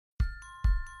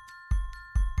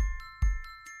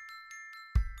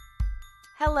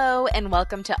Hello and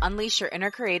welcome to Unleash Your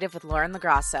Inner Creative with Lauren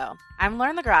LaGrasso. I'm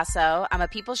Lauren LaGrasso. I'm a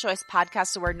People's Choice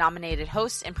Podcast Award nominated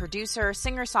host and producer,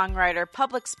 singer-songwriter,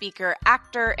 public speaker,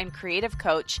 actor, and creative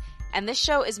coach. And this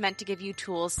show is meant to give you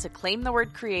tools to claim the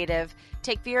word creative,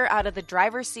 take fear out of the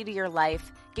driver's seat of your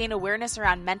life, gain awareness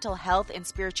around mental health and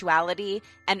spirituality,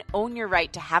 and own your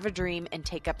right to have a dream and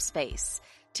take up space.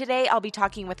 Today, I'll be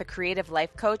talking with a creative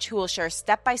life coach who will share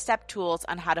step-by-step tools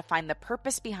on how to find the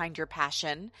purpose behind your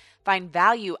passion, find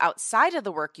value outside of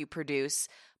the work you produce.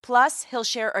 Plus, he'll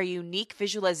share a unique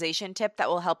visualization tip that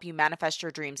will help you manifest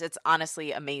your dreams. It's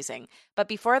honestly amazing. But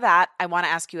before that, I want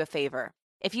to ask you a favor.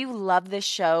 If you love this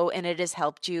show and it has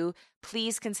helped you,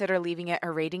 please consider leaving it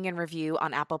a rating and review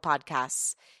on Apple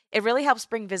Podcasts. It really helps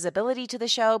bring visibility to the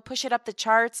show, push it up the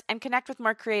charts, and connect with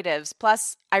more creatives.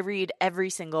 Plus, I read every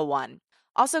single one.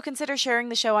 Also, consider sharing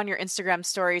the show on your Instagram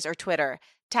stories or Twitter.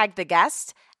 Tag the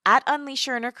guest at Unleash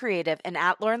Your Inner Creative and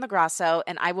at Lauren LaGrasso,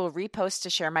 and I will repost to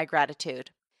share my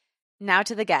gratitude. Now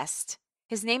to the guest.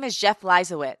 His name is Jeff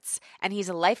Leisowitz, and he's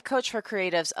a life coach for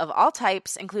creatives of all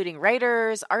types, including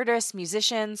writers, artists,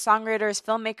 musicians, songwriters,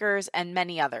 filmmakers, and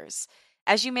many others.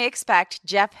 As you may expect,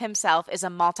 Jeff himself is a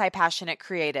multi-passionate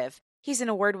creative. He's an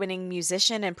award-winning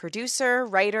musician and producer,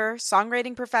 writer,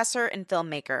 songwriting professor, and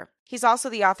filmmaker. He's also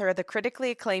the author of the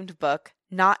critically acclaimed book,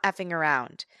 Not Effing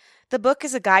Around. The book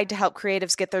is a guide to help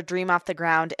creatives get their dream off the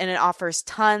ground, and it offers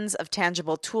tons of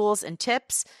tangible tools and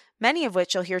tips, many of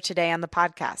which you'll hear today on the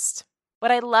podcast.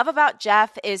 What I love about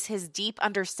Jeff is his deep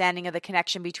understanding of the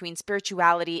connection between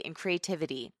spirituality and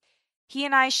creativity. He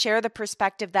and I share the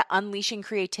perspective that unleashing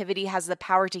creativity has the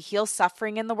power to heal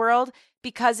suffering in the world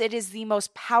because it is the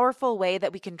most powerful way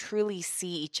that we can truly see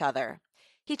each other.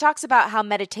 He talks about how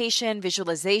meditation,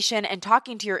 visualization, and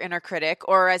talking to your inner critic,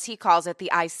 or as he calls it,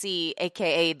 the IC,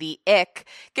 aka the ick,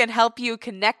 can help you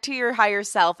connect to your higher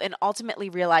self and ultimately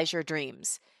realize your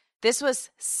dreams. This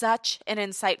was such an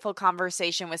insightful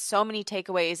conversation with so many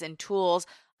takeaways and tools.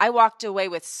 I walked away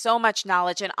with so much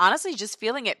knowledge and honestly just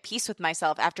feeling at peace with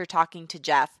myself after talking to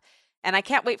Jeff. And I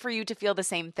can't wait for you to feel the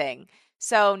same thing.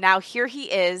 So now here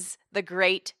he is, the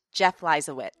great Jeff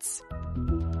Leisowitz.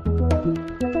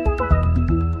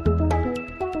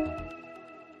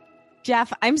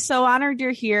 Jeff, I'm so honored you're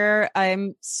here.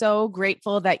 I'm so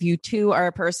grateful that you too are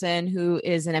a person who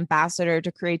is an ambassador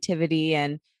to creativity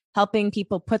and helping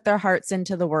people put their hearts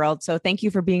into the world. So thank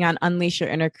you for being on Unleash Your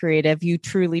Inner Creative. You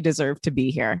truly deserve to be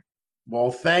here.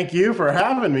 Well, thank you for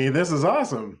having me. This is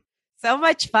awesome. So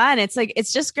much fun.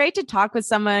 It's just great to talk with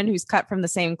someone who's cut from the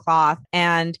same cloth.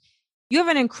 And you have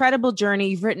an incredible journey.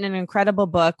 You've written an incredible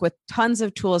book with tons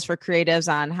of tools for creatives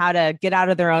on how to get out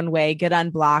of their own way, get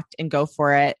unblocked, and go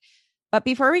for it. But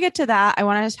before we get to that, I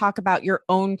want to talk about your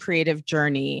own creative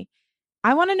journey.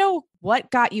 I want to know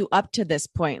what got you up to this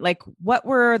point. Like, what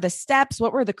were the steps?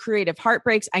 What were the creative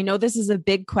heartbreaks? I know this is a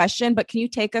big question, but can you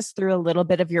take us through a little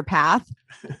bit of your path?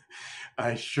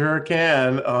 I sure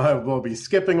can. We'll be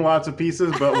skipping lots of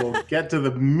pieces, but we'll get to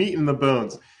the meat and the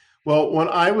bones. Well, when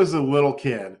I was a little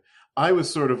kid, I was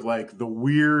sort of like the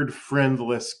weird,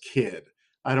 friendless kid.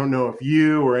 I don't know if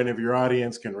you or any of your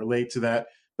audience can relate to that.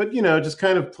 But, just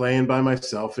kind of playing by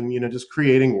myself and, just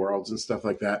creating worlds and stuff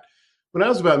like that. When I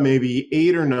was about maybe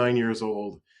 8 or 9 years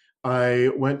old, I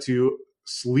went to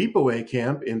sleepaway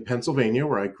camp in Pennsylvania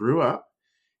where I grew up.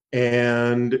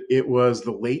 And it was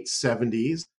the late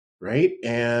 70s, right?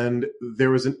 And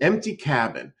there was an empty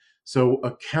cabin. So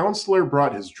a counselor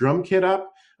brought his drum kit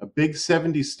up, a big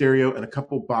 70s stereo, and a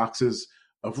couple boxes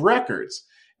of records.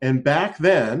 And back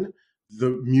then,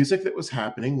 the music that was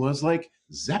happening was like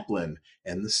Zeppelin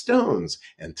and the Stones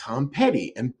and Tom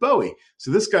Petty and Bowie.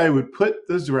 So this guy would put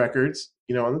those records,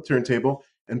 on the turntable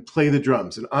and play the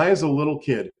drums. And I, as a little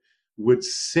kid, would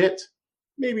sit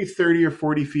maybe 30 or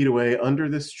 40 feet away under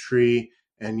this tree.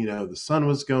 And, the sun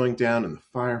was going down and the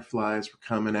fireflies were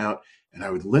coming out. And I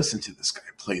would listen to this guy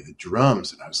play the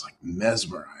drums. And I was like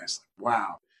mesmerized, like,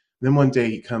 wow. And then one day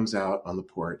he comes out on the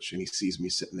porch and he sees me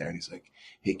sitting there and he's like,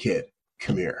 "Hey, kid,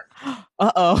 come here."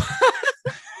 Uh-oh.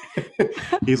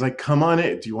 He's like, "Come on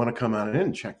in. Do you want to come on in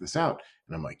and check this out?"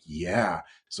 And I'm like, "Yeah."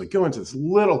 So I go into this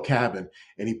little cabin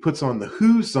and he puts on the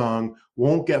Who song,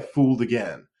 "Won't Get Fooled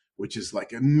Again," which is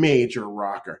like a major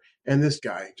rocker. And this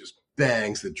guy just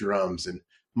bangs the drums and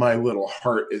my little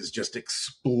heart is just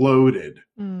exploded.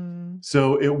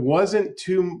 So it wasn't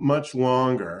too much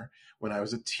longer when I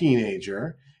was a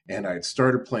teenager and I'd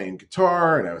started playing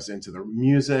guitar and I was into the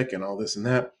music and all this and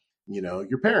that.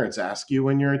 Your parents ask you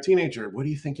when you're a teenager, what do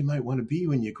you think you might want to be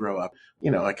when you grow up?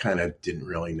 I kind of didn't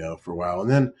really know for a while. And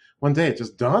then one day it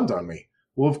just dawned on me.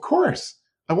 Well, of course,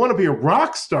 I want to be a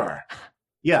rock star.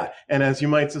 Yeah. And as you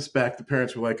might suspect, the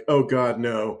parents were like, oh God,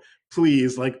 no,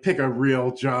 please, like pick a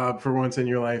real job for once in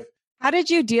your life. How did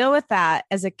you deal with that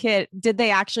as a kid? Did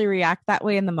they actually react that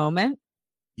way in the moment?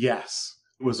 Yes.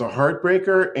 It was a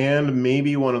heartbreaker and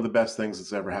maybe one of the best things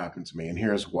that's ever happened to me. And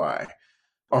here's why.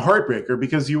 A heartbreaker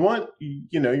because you want,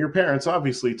 your parents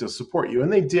obviously to support you.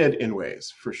 And they did in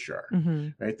ways for sure. Mm-hmm.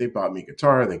 Right. They bought me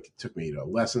guitar. They took me to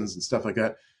lessons and stuff like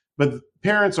that. But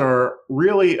parents are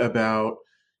really about,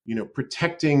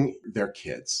 protecting their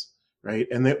kids. Right.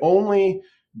 And they only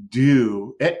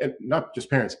do, not just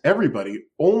parents, everybody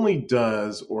only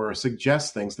does or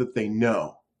suggests things that they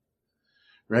know.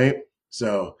 Right.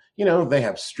 So, they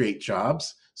have straight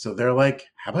jobs. So they're like,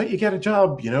 how about you get a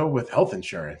job, with health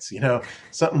insurance,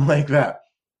 something like that.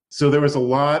 So there was a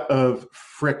lot of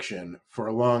friction for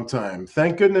a long time.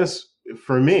 Thank goodness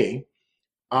for me,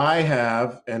 I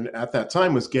have, and at that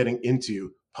time was getting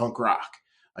into punk rock.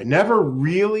 I never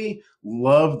really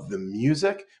loved the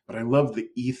music, but I loved the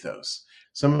ethos.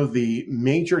 Some of the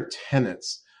major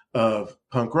tenets of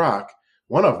punk rock,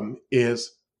 one of them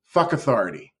is fuck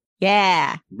authority.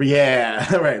 Yeah.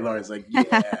 Yeah. Right. Lauren's like,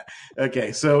 yeah.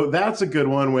 Okay. So that's a good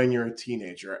one when you're a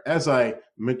teenager. As I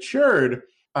matured,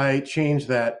 I changed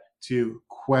that to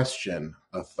question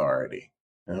authority.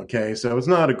 Okay. So it's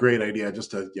not a great idea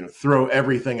just to, throw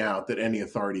everything out that any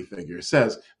authority figure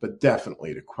says, but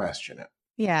definitely to question it.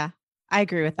 Yeah. I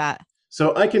agree with that.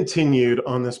 So I continued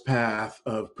on this path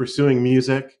of pursuing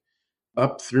music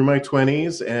up through my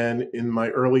 20s, and in my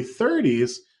early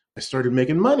 30s, I started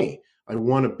making money. I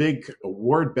won a big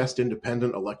award, Best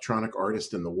Independent Electronic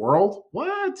Artist in the World.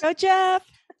 What? Go, Jeff.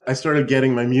 I started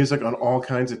getting my music on all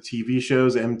kinds of TV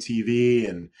shows, MTV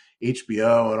and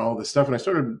HBO and all this stuff. And I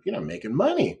started, making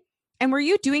money. And were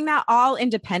you doing that all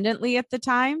independently at the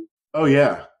time? Oh,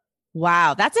 yeah.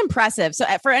 Wow, that's impressive. So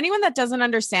for anyone that doesn't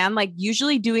understand, like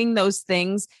usually doing those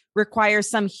things requires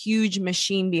some huge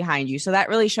machine behind you. So that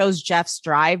really shows Jeff's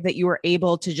drive that you were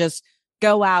able to just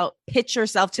go out, pitch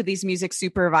yourself to these music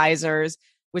supervisors,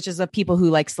 which is the people who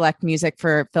like select music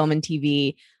for film and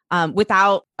TV,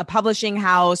 without a publishing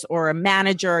house or a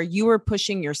manager. You were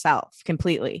pushing yourself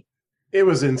completely. It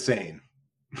was insane.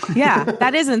 Yeah,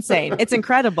 that is insane. It's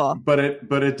incredible. But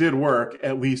it did work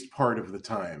at least part of the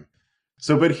time.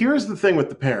 So, but here's the thing with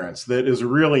the parents that is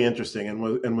really interesting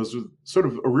and was sort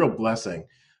of a real blessing.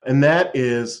 And that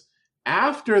is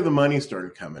after the money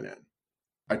started coming in,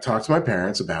 I talked to my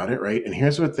parents about it, right? And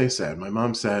here's what they said. My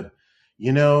mom said,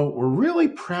 we're really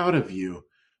proud of you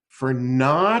for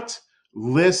not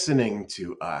listening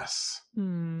to us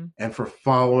and for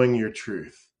following your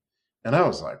truth. And I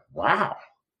was like, wow,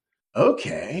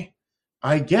 okay,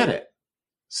 I get it.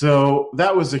 So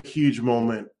that was a huge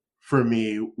moment for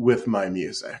me with my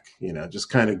music, just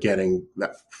kind of getting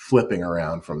that flipping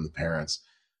around from the parents.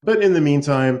 But in the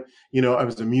meantime, I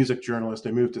was a music journalist.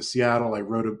 I moved to Seattle. I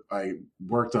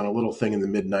worked on a little thing in the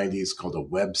mid-90s called a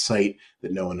website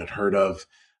that no one had heard of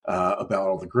about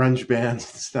all the grunge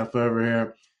bands and stuff over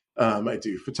here. I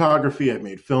do photography. I've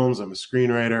made films. I'm a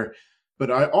screenwriter.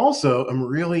 But I also am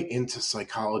really into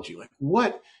psychology. Like,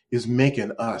 what is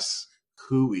making us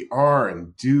who we are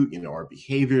and do, our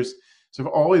behaviors. So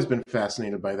I've always been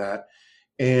fascinated by that.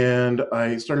 And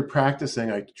I started practicing.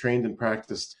 I trained and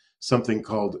practiced something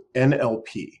called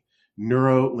NLP,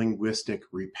 neuro-linguistic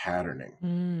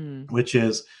repatterning, which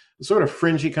is a sort of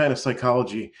fringy kind of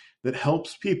psychology that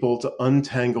helps people to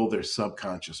untangle their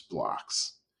subconscious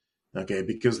blocks. Okay,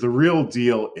 because the real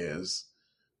deal is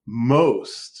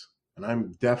most, and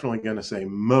I'm definitely going to say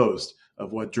most,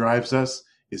 of what drives us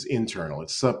is internal.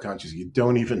 It's subconscious. You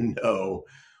don't even know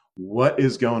what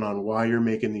is going on, why you're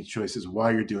making these choices,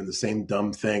 why you're doing the same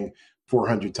dumb thing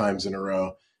 400 times in a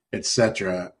row, et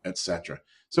cetera, et cetera.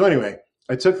 So anyway,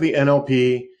 I took the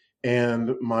NLP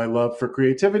and my love for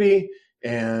creativity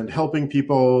and helping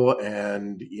people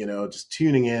and, just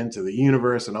tuning in to the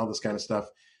universe and all this kind of stuff.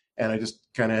 And I just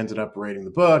kind of ended up writing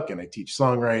the book, and I teach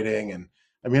songwriting, and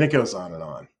it goes on and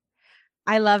on.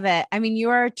 I love it. You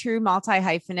are a true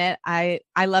multi-hyphenate. I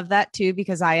love that too,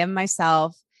 because I am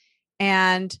myself.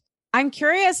 And I'm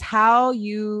curious how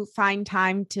you find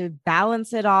time to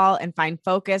balance it all and find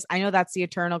focus. I know that's the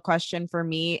eternal question for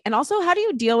me. And also, how do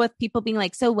you deal with people being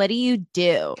like, so what do you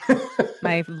do?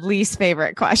 My least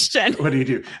favorite question. What do you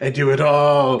do? I do it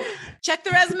all. Check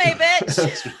the resume,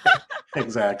 bitch.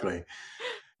 Exactly.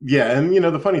 Yeah. And,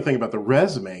 the funny thing about the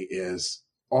resume is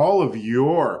all of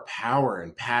your power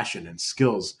and passion and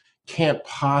skills can't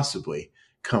possibly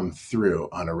come through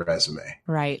on a resume.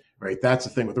 Right. Right. That's the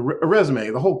thing with a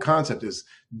resume. The whole concept is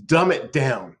dumb it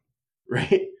down.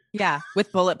 Right. Yeah,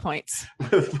 with bullet points.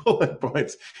 With bullet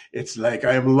points. It's like,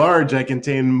 I am large, I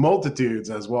contain multitudes,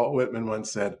 as Walt Whitman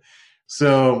once said.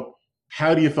 So,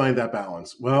 how do you find that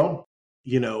balance? Well,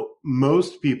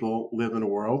 most people live in a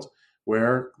world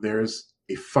where there's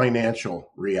a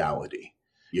financial reality.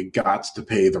 You got to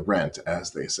pay the rent,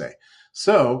 as they say.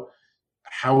 So,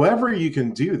 however you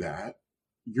can do that,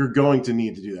 you're going to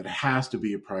need to do that. It has to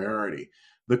be a priority.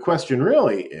 The question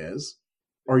really is,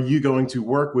 are you going to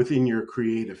work within your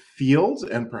creative field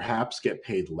and perhaps get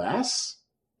paid less?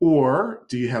 Or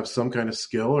do you have some kind of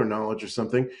skill or knowledge or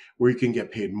something where you can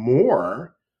get paid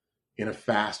more in a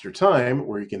faster time,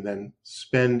 where you can then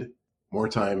spend more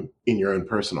time in your own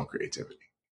personal creativity?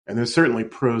 And there's certainly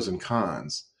pros and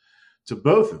cons to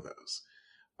both of those.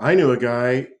 I knew a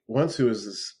guy once who was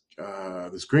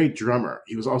this great drummer.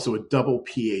 He was also a double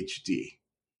PhD.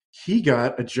 He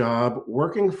got a job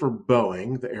working for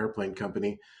Boeing, the airplane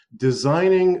company,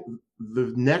 designing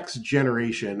the next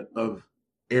generation of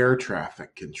air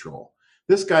traffic control.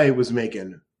 This guy was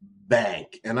making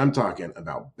bank, and I'm talking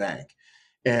about bank.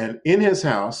 And in his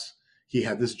house, he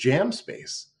had this jam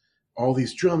space, all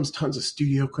these drums, tons of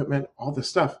studio equipment, all this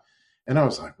stuff. And I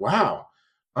was like, wow,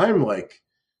 I'm like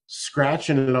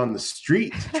scratching it on the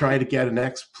street to try to get a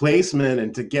next placement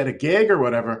and to get a gig or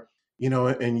whatever.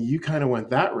 And you kind of went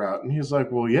that route. And he was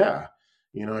like, well, yeah,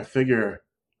 I figure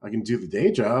I can do the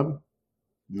day job,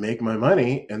 make my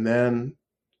money, and then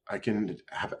I can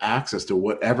have access to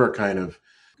whatever kind of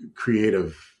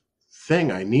creative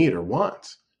thing I need or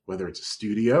want, whether it's a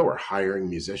studio or hiring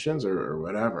musicians or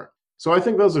whatever. So I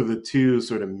think those are the two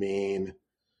sort of main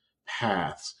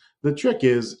paths. The trick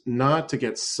is not to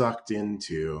get sucked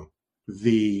into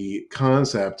the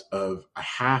concept of I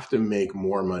have to make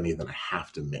more money than I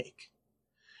have to make.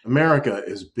 America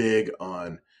is big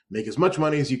on make as much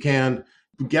money as you can,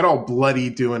 get all bloody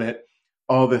doing it,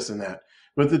 all this and that.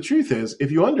 But the truth is,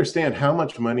 if you understand how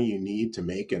much money you need to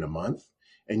make in a month,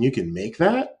 and you can make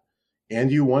that,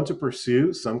 and you want to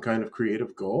pursue some kind of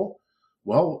creative goal,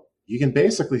 well, you can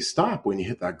basically stop when you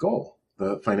hit that goal,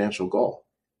 the financial goal.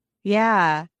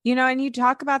 Yeah. And you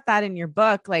talk about that in your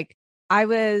book. Like, I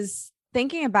was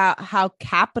thinking about how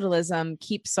capitalism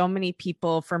keeps so many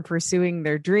people from pursuing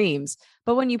their dreams.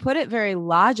 But when you put it very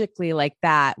logically like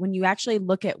that, when you actually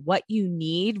look at what you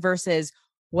need versus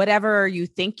whatever you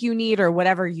think you need or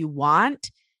whatever you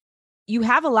want, you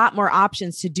have a lot more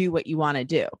options to do what you want to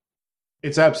do.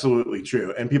 It's absolutely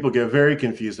true. And people get very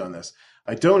confused on this.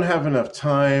 I don't have enough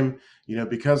time,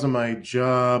 because of my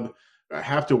job, I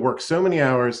have to work so many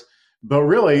hours. But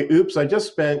really, oops, I just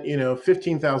spent,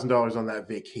 $15,000 on that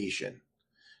vacation.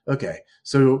 Okay,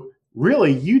 so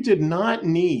really, you did not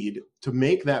need to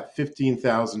make that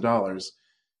 $15,000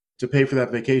 to pay for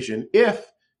that vacation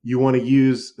if you want to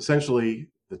use essentially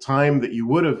the time that you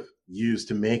would have used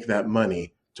to make that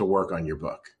money to work on your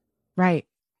book. Right.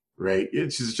 Right.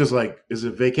 It's just like, is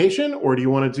it vacation, or do you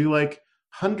want to do like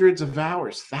hundreds of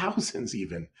hours, thousands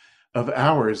even of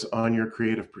hours on your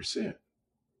creative pursuit?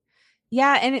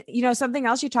 Yeah. And, something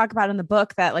else you talk about in the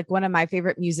book that like one of my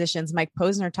favorite musicians, Mike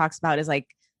Posner, talks about is like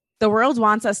the world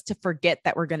wants us to forget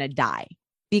that we're going to die.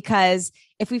 Because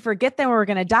if we forget that we're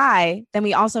going to die, then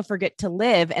we also forget to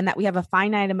live, and that we have a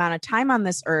finite amount of time on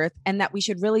this earth, and that we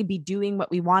should really be doing what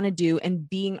we want to do and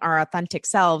being our authentic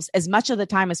selves as much of the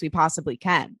time as we possibly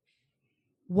can.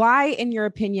 Why, in your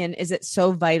opinion, is it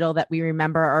so vital that we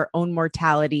remember our own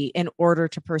mortality in order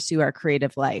to pursue our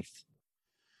creative life?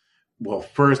 Well,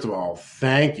 first of all,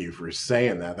 thank you for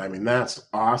saying that. I mean, that's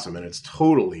awesome. And it's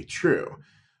totally true.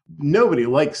 Nobody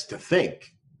likes to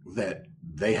think that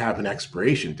they have an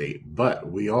expiration date,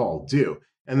 but we all do.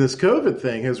 And this COVID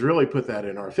thing has really put that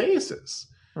in our faces.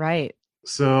 Right.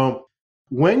 So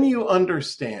when you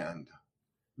understand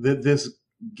that this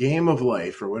game of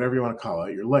life, or whatever you want to call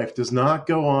it, your life does not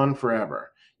go on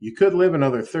forever. You could live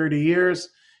another 30 years.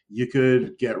 You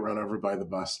could get run over by the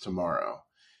bus tomorrow.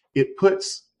 It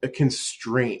puts a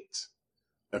constraint,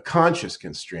 a conscious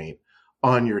constraint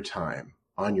on your time,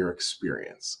 on your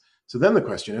experience. So then the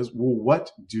question is, well,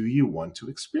 what do you want to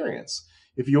experience?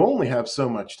 If you only have so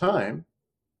much time,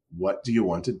 what do you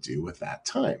want to do with that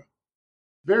time?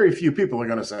 Very few people are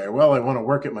going to say, well, I want to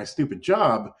work at my stupid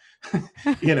job,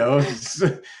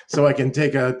 so I can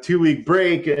take a 2-week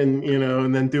break and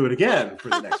then do it again for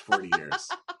the next 40 years.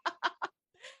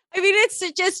 I mean,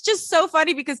 it's just so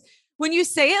funny because when you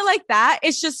say it like that,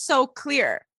 it's just so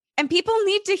clear. And people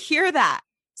need to hear that.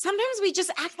 Sometimes we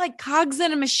just act like cogs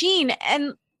in a machine.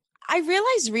 And I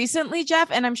realized recently, Jeff,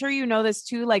 and I'm sure you know this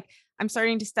too, like I'm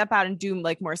starting to step out and do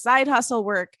like more side hustle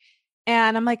work.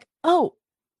 And I'm like, oh,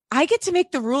 I get to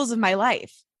make the rules of my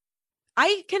life.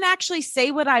 I can actually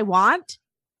say what I want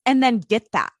and then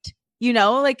get that.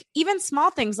 Like even small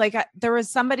things, like there was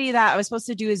somebody that I was supposed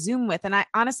to do a Zoom with. And I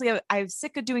honestly, I'm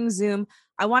sick of doing Zoom.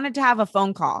 I wanted to have a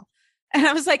phone call. And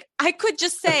I was like, I could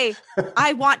just say,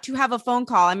 I want to have a phone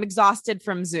call. I'm exhausted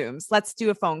from Zooms. Let's do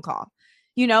a phone call,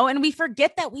 and we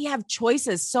forget that we have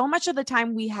choices. So much of the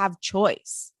time we have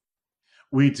choice.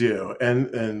 We do.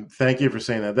 And thank you for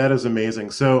saying that. That is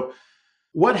amazing. So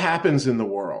what happens in the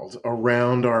world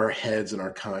around our heads and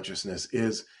our consciousness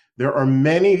is there are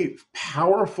many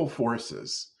powerful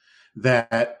forces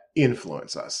that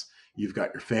influence us. You've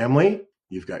got your family,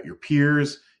 you've got your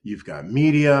peers, you've got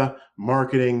media,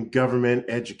 marketing, government,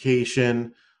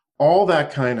 education, all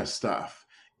that kind of stuff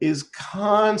is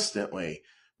constantly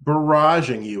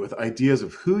barraging you with ideas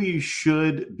of who you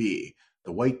should be.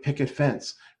 The white picket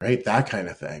fence, right? That kind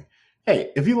of thing.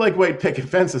 Hey, if you like white picket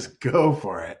fences, go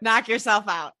for it. Knock yourself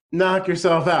out. Knock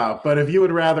yourself out. But if you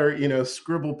would rather,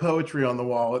 scribble poetry on the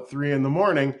wall at 3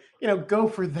 a.m, go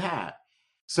for that.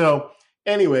 So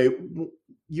anyway,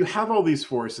 you have all these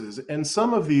forces, and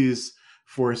some of these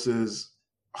forces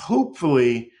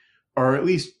hopefully are at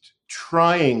least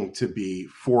trying to be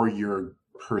for your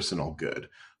personal good.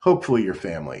 Hopefully your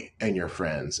family and your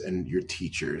friends and your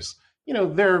teachers,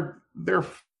 they're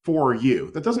for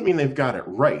you. That doesn't mean they've got it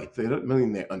right. They don't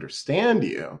mean they understand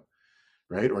you,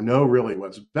 right? Or know really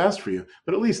what's best for you,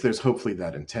 but at least there's hopefully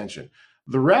that intention.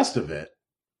 The rest of it,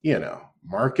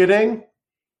 marketing,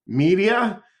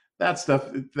 media, that stuff,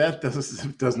 that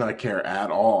does not care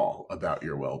at all about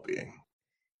your well-being.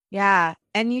 Yeah.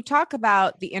 And you talk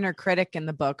about the inner critic in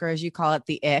the book, or as you call it,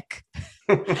 the ick.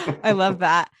 I love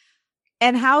that.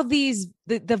 And how the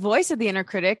voice of the inner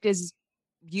critic is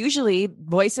usually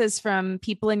voices from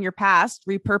people in your past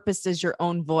repurposed as your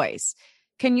own voice.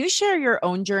 Can you share your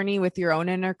own journey with your own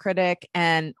inner critic?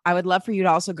 And I would love for you to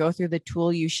also go through the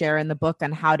tool you share in the book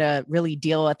on how to really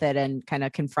deal with it and kind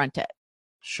of confront it.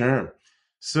 Sure.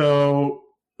 So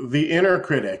the inner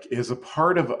critic is a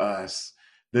part of us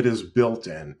that is built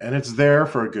in, and it's there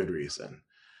for a good reason,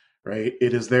 right?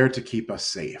 It is there to keep us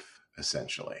safe,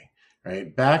 essentially,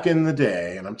 right? Back in the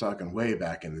day, and I'm talking way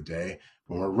back in the day,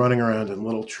 when we're running around in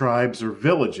little tribes or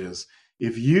villages,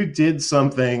 if you did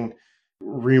something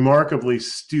remarkably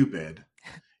stupid,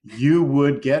 you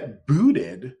would get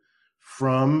booted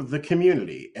from the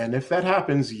community. And if that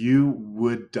happens, you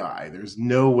would die. There's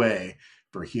no way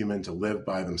for a human to live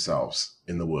by themselves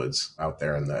in the woods, out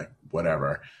there in the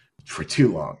whatever, for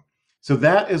too long. So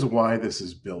that is why this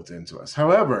is built into us.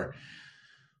 However,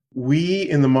 we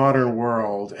in the modern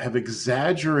world have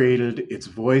exaggerated its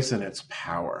voice and its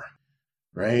power,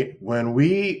 right? When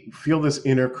we feel this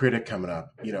inner critic coming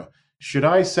up, should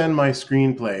I send my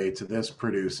screenplay to this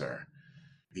producer?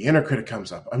 The inner critic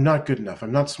comes up. I'm not good enough.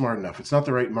 I'm not smart enough. It's not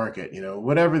the right market,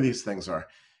 whatever these things are.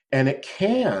 And it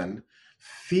can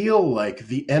feel like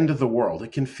the end of the world.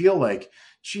 It can feel like,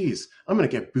 geez, I'm going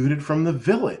to get booted from the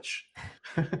village.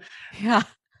 Yeah.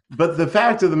 But the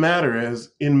fact of the matter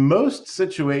is, in most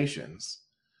situations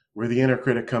where the inner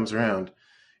critic comes around,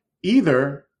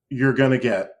 either you're going to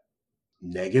get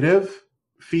negative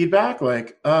feedback,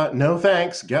 like, no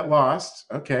thanks, get lost.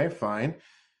 Okay, fine.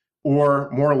 Or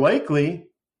more likely,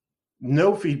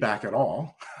 no feedback at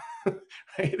all.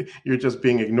 Right? You're just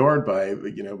being ignored by,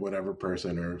 whatever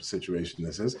person or situation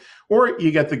this is. Or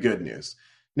you get the good news.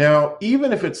 Now,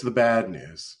 even if it's the bad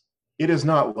news, it is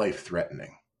not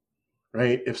life-threatening,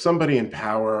 right? If somebody in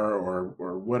power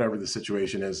or whatever the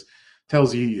situation is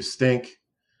tells you you stink,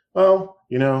 well,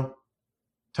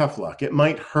 tough luck. It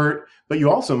might hurt, but you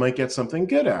also might get something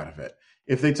good out of it.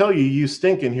 If they tell you you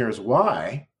stink and here's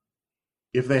why,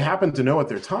 if they happen to know what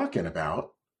they're talking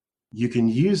about, you can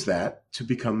use that to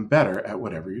become better at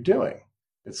whatever you're doing.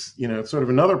 It's, it's sort of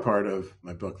another part of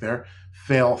my book there.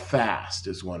 Fail fast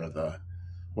is one of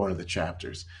the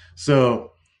chapters.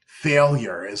 So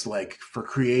failure is like for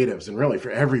creatives and really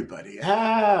for everybody.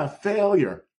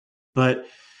 Failure. But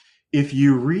if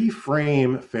you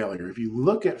reframe failure, if you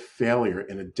look at failure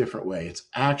in a different way, it's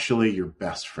actually your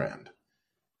best friend.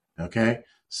 Okay?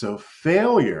 So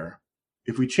failure,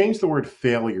 if we change the word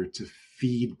failure to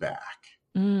feedback,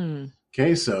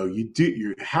 okay, so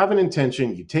you have an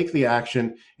intention, you take the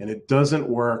action, and it doesn't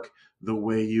work the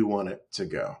way you want it to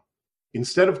go.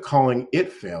 Instead of calling it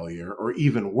failure, or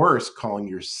even worse, calling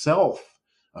yourself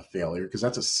a failure, because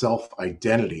that's a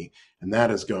self-identity, and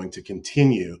that is going to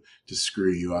continue to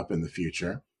screw you up in the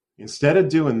future. Instead of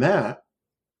doing that,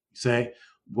 you say,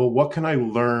 well, what can I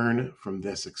learn from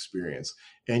this experience?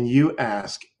 And you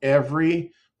ask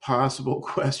every possible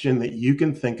question that you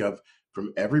can think of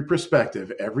from every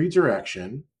perspective, every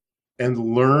direction, and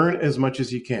learn as much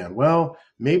as you can. Well,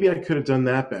 maybe I could have done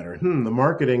that better. The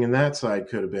marketing in that side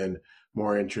could have been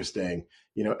more interesting.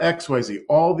 X, Y, Z,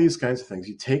 all these kinds of things.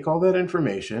 You take all that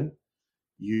information,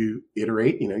 you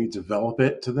iterate, you develop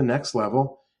it to the next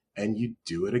level, and you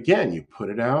do it again. You put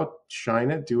it out, shine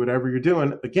it, do whatever you're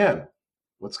doing again.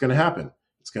 What's going to happen?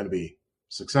 It's going to be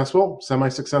successful,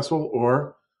 semi-successful,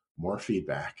 or more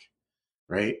feedback,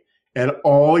 right? And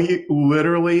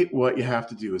what you have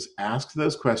to do is ask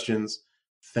those questions,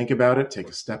 think about it, take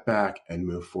a step back, and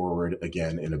move forward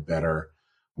again in a better,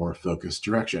 more focused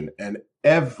direction. And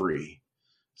every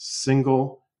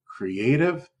single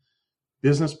creative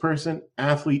business person,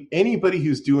 athlete, anybody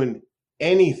who's doing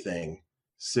anything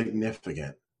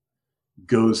significant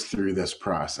goes through this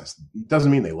process.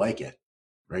 Doesn't mean they like it,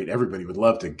 right? Everybody would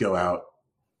love to go out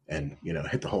and,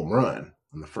 hit the home run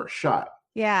on the first shot.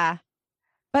 Yeah.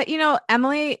 But,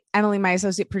 Emily, my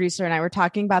associate producer, and I were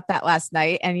talking about that last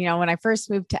night. And, when I first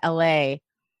moved to LA,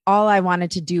 all I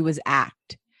wanted to do was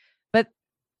act, but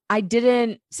I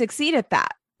didn't succeed at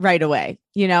that right away,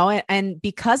 and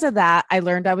because of that, I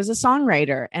learned I was a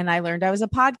songwriter, and I learned I was a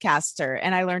podcaster,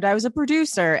 and I learned I was a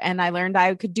producer, and I learned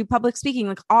I could do public speaking.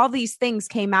 Like all these things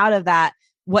came out of that,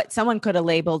 what someone could have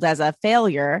labeled as a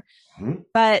failure. Mm-hmm.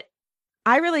 But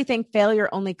I really think failure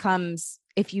only comes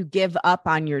if you give up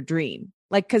on your dream,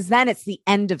 because then it's the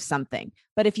end of something.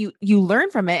 But if you learn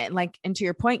from it, and to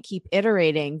your point, keep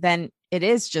iterating, then it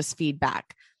is just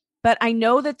feedback. But I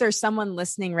know that there's someone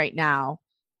listening right now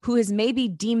who has maybe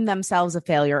deemed themselves a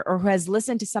failure, or who has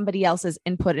listened to somebody else's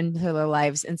input into their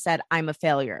lives and said, I'm a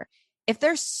failure. If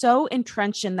they're so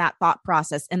entrenched in that thought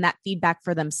process and that feedback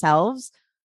for themselves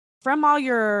from all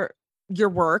your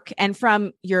work and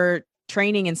from your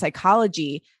training in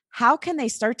psychology, how can they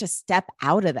start to step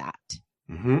out of that?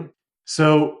 Mm-hmm.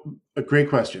 So a great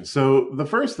question. So the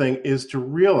first thing is to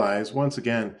realize, once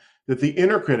again, that the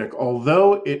inner critic,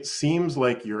 although it seems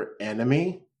like your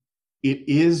enemy, it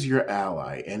is your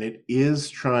ally, and it is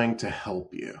trying to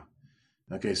help you.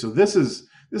 Okay, so this is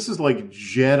like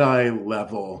Jedi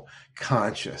level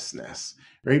consciousness,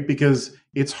 right? Because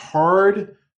it's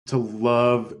hard to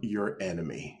love your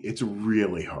enemy. It's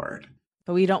really hard.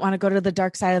 But we don't want to go to the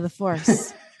dark side of the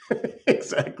Force.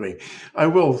 Exactly. I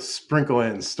will sprinkle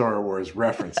in Star Wars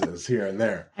references here and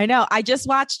there. I know. I just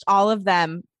watched all of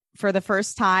them for the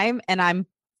first time, and I'm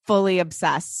fully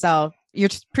obsessed. So you're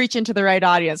just preaching to the right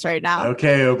audience right now.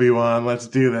 Okay, Obi-Wan, let's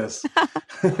do this.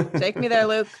 Take me there,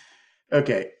 Luke.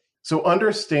 Okay. So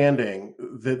understanding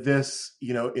that this,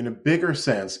 in a bigger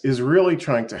sense, is really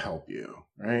trying to help you,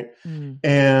 right? Mm.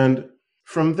 And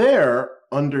from there,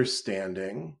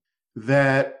 understanding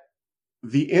that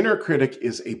the inner critic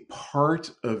is a part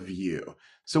of you.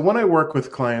 So when I work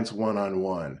with clients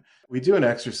one-on-one, we do an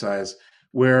exercise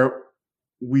where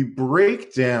we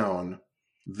break down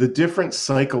the different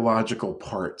psychological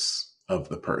parts of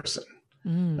the person.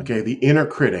 Okay, the inner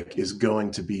critic is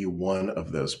going to be one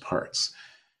of those parts.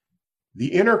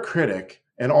 The inner critic,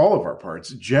 and all of our parts,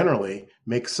 generally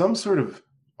make some sort of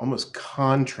almost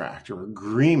contract or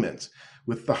agreement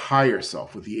with the higher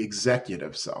self, with the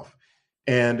executive self.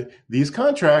 And these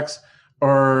contracts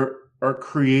are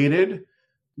created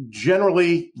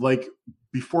generally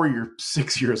before you're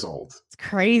 6 years old. It's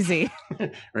crazy.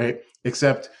 Right?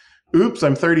 Except, oops,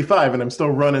 I'm 35 and I'm still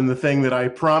running the thing that I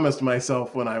promised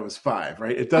myself when I was 5,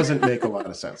 right? It doesn't make a lot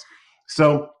of sense.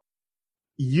 So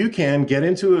you can get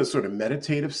into a sort of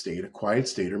meditative state, a quiet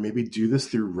state, or maybe do this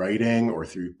through writing or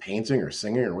through painting or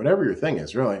singing or whatever your thing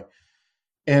is, really,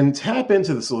 and tap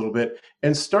into this a little bit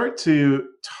and start to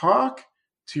talk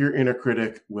to your inner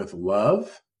critic with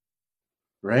love,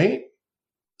 right?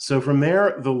 So from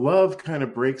there, the love kind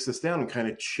of breaks this down and kind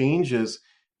of changes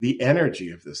the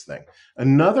energy of this thing.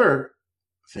 Another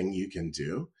thing you can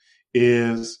do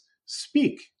is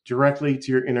speak directly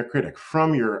to your inner critic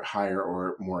from your higher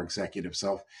or more executive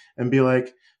self and be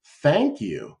like, thank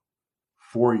you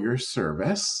for your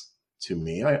service to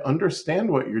me. I understand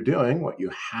what you're doing, what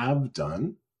you have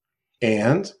done,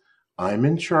 and I'm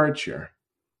in charge here.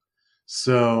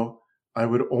 So I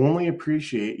would only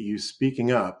appreciate you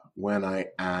speaking up when I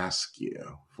ask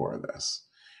you for this,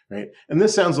 right? And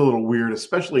this sounds a little weird,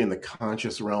 especially in the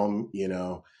conscious realm,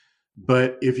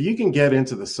 but if you can get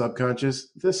into the subconscious,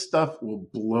 this stuff will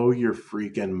blow your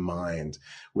freaking mind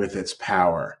with its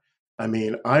power. I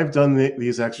mean, I've done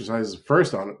these exercises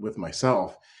first with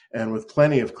myself and with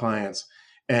plenty of clients.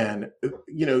 And,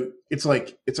 it's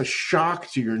a shock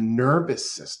to your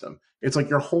nervous system. It's like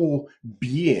your whole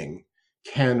being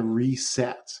can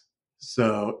reset.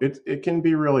 So it can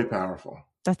be really powerful.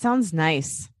 That sounds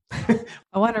nice. I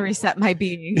want to reset my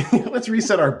being. Let's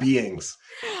reset our beings.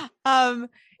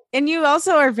 And you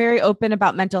also are very open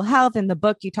about mental health. In the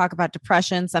book, you talk about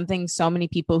depression, something so many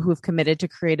people who've committed to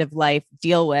creative life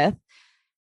deal with.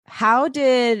 How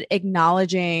did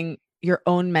acknowledging your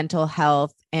own mental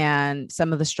health and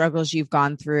some of the struggles you've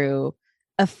gone through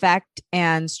affect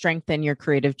and strengthen your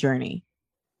creative journey?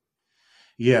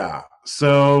 Yeah.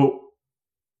 So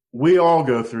we all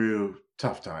go through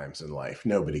tough times in life.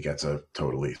 Nobody gets a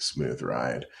totally smooth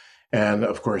ride. And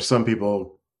of course, some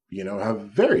people, have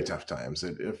very tough times.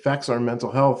 It affects our mental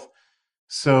health.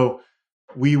 So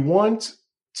we want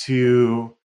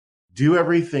to do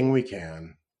everything we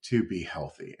can to be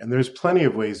healthy. And there's plenty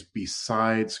of ways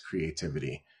besides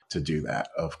creativity to do that,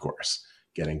 of course.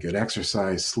 Getting good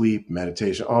exercise, sleep,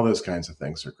 meditation, all those kinds of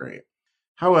things are great.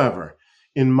 However,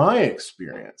 in my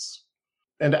experience,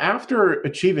 and after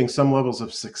achieving some levels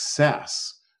of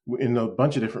success in a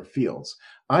bunch of different fields,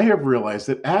 I have realized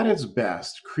that at its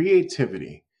best,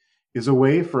 creativity is a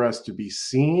way for us to be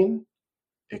seen,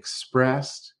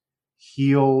 expressed,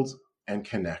 healed, and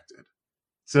connected.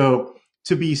 So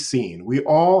to be seen, we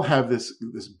all have this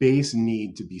base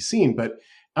need to be seen, but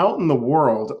out in the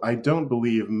world, I don't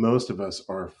believe most of us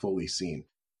are fully seen.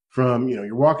 From,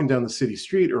 you're walking down the city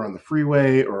street or on the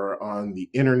freeway or on the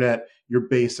internet, you're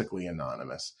basically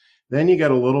anonymous. Then you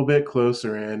get a little bit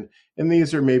closer in, and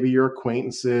these are maybe your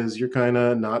acquaintances, your kind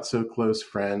of not so close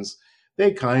friends.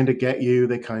 They kind of get you,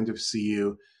 they kind of see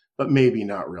you, but maybe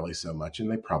not really so much, and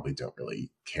they probably don't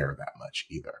really care that much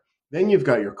either. Then you've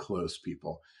got your close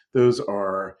people. Those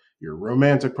are your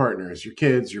romantic partners, your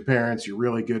kids, your parents, your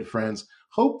really good friends.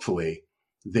 Hopefully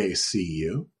they see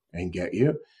you and get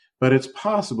you, but it's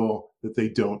possible that they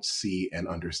don't see and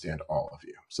understand all of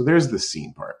you. So there's the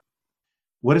seen part.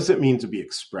 What does it mean to be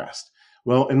expressed?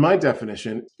 Well, in my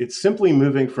definition, it's simply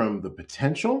moving from the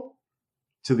potential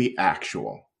to the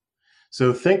actual.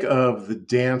 So think of the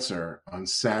dancer on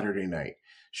Saturday night.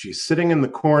 She's sitting in the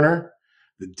corner,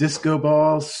 the disco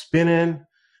ball's spinning,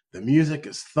 the music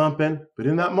is thumping, but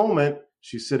in that moment,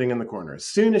 she's sitting in the corner. As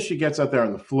soon as she gets out there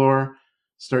on the floor,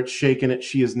 starts shaking it,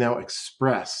 she is now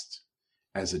expressed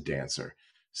as a dancer.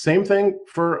 Same thing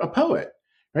for a poet,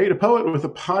 right? A poet with a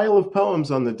pile of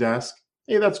poems on the desk.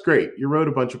 Hey, that's great. You wrote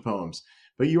a bunch of poems,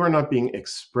 but you are not being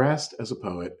expressed as a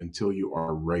poet until you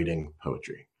are writing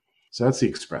poetry. So that's the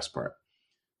express part.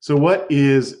 So what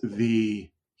is the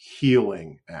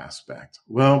healing aspect?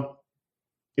 Well,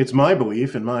 it's my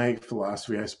belief and my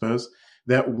philosophy, I suppose,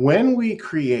 that when we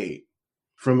create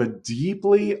from a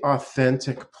deeply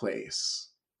authentic place,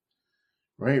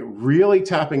 right, really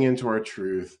tapping into our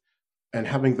truth and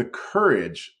having the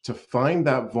courage to find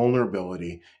that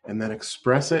vulnerability and then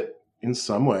express it in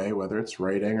some way, whether it's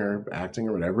writing or acting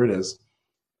or whatever it is,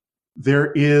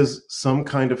 there is some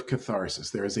kind of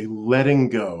catharsis. There is a letting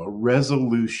go, a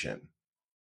resolution.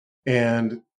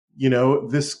 And,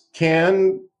 this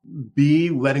can be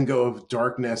letting go of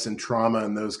darkness and trauma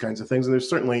and those kinds of things. And there's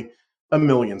certainly a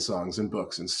million songs and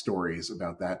books and stories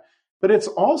about that. But it's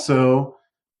also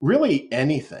really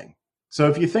anything. So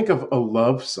if you think of a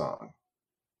love song,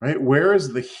 right, where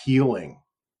is the healing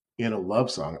in a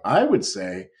love song? I would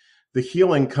say the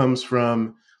healing comes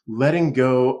from letting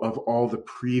go of all the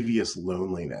previous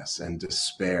loneliness and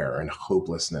despair and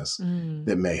hopelessness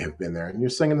that may have been there. And you're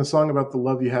singing the song about the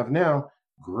love you have now,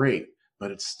 great, but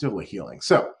it's still a healing.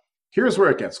 So here's where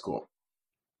it gets cool.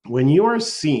 When you are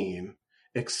seen,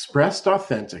 expressed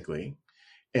authentically,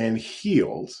 and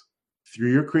healed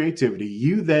through your creativity,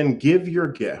 you then give your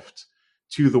gift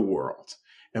to the world.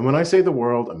 And when I say the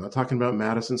world, I'm not talking about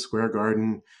Madison Square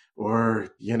Garden or,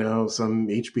 some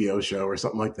HBO show or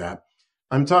something like that.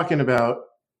 I'm talking about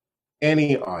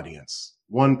any audience,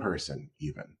 one person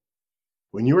even.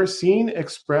 When you are seen,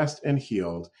 expressed, and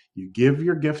healed, you give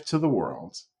your gift to the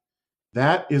world.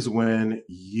 That is when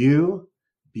you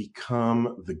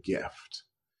become the gift,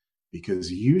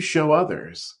 because you show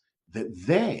others that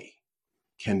they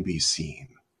can be seen,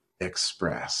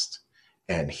 expressed,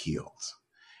 and healed.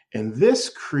 And this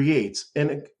creates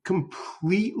a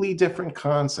completely different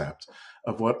concept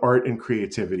of what art and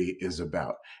creativity is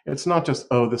about. It's not just,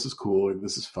 oh, this is cool, or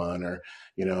this is fun, or,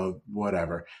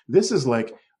 whatever. This is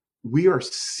like, we are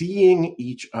seeing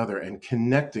each other and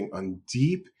connecting on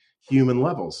deep human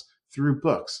levels through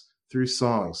books, through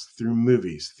songs, through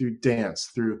movies, through dance,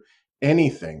 through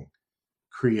anything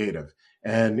creative.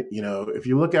 And, if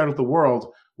you look out at the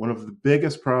world, one of the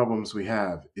biggest problems we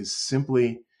have is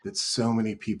simply that so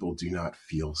many people do not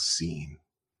feel seen.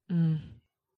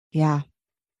 Yeah.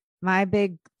 My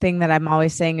big thing that I'm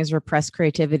always saying is repressed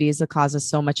creativity is the cause of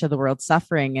so much of the world's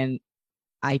suffering. And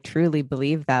I truly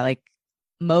believe that, like,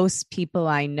 most people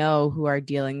I know who are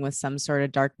dealing with some sort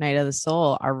of dark night of the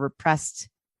soul are repressed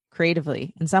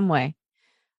creatively in some way.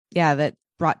 Yeah, that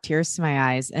brought tears to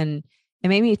my eyes. And it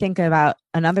made me think about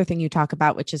another thing you talk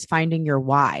about, which is finding your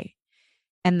why.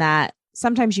 And that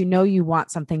sometimes you know you want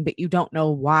something, but you don't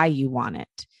know why you want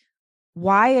it.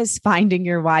 Why is finding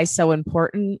your why so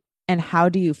important? And how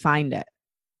do you find it?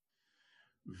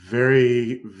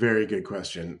 Very, very good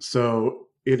question. So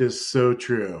it is so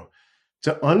true.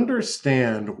 To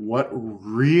understand what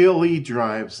really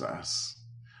drives us,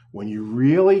 when you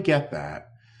really get that,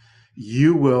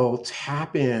 you will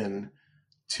tap in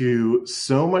to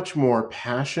so much more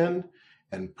passion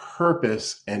and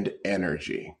purpose and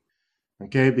energy.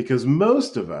 Okay, because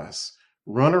most of us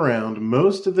run around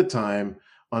most of the time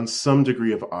on some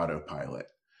degree of autopilot.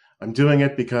 I'm doing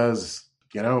it because,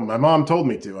 my mom told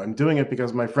me to. I'm doing it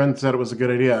because my friend said it was a good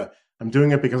idea. I'm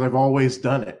doing it because I've always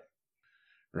done it,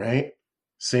 right?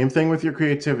 Same thing with your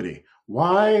creativity.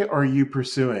 Why are you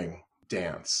pursuing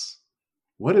dance?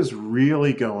 What is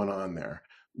really going on there?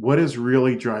 What is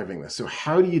really driving this? So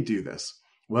how do you do this?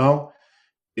 Well,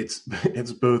 it's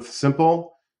both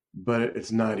simple, but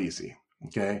it's not easy.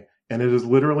 Okay. And it is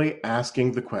literally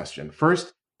asking the question.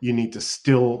 First, you need to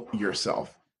still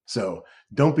yourself. So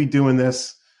don't be doing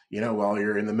this, while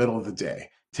you're in the middle of the day.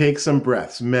 Take some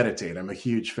breaths, meditate. I'm a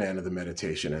huge fan of the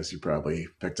meditation, as you probably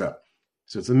picked up.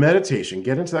 So it's a meditation.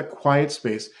 Get into that quiet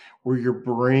space where your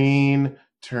brain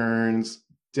turns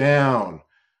down.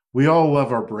 We all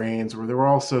love our brains, where they're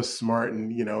all so smart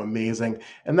and, amazing.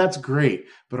 And that's great.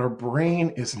 But our brain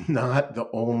is not the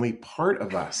only part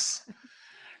of us,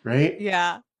 right?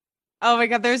 Yeah. Oh my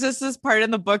God. There's this part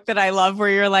in the book that I love where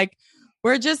you're like,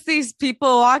 we're just these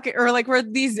people walking, or like we're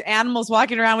these animals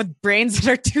walking around with brains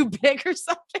that are too big or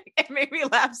something. It made me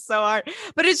laugh so hard.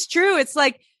 But it's true. It's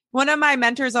like one of my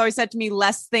mentors always said to me,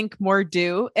 less think, more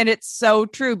do. And it's so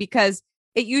true because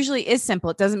it usually is simple.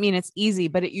 It doesn't mean it's easy,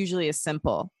 but it usually is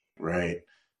simple. Right.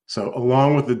 So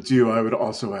along with the do, I would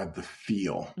also add the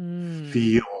feel.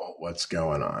 Feel what's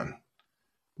going on.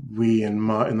 We in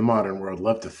the modern world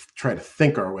love to try to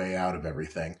think our way out of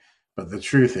everything. But the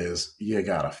truth is, you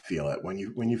got to feel it. When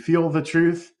you feel the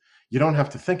truth, you don't have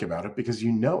to think about it because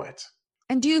you know it.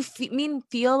 And do you mean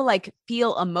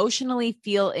feel emotionally,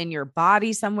 feel in your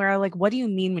body somewhere? Like, what do you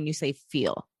mean when you say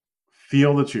feel?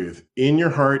 Feel the truth in your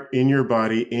heart, in your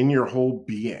body, in your whole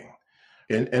being.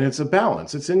 And it's a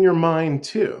balance. It's in your mind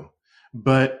too.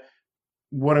 But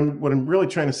what I'm really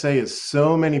trying to say is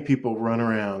so many people run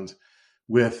around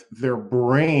with their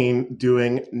brain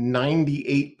doing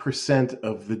 98%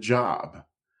 of the job,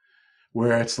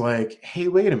 where it's like, hey,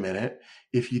 wait a minute.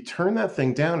 If you turn that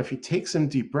thing down, if you take some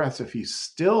deep breaths, if you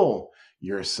still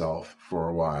yourself for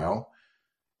a while,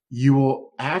 you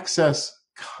will access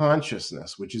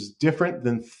consciousness, which is different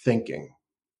than thinking.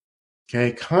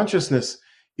 Okay. Consciousness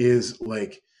is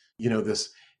like, this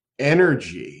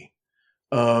energy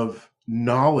of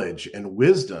knowledge and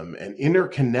wisdom and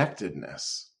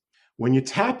interconnectedness. When you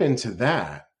tap into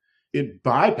that, it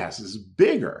bypasses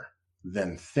bigger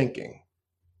than thinking,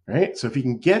 right? So if you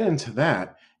can get into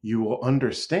that, you will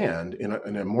understand in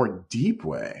a more deep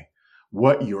way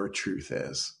what your truth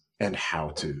is and how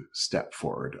to step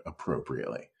forward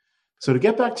appropriately. So to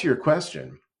get back to your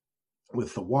question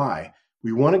with the why,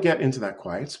 we want to get into that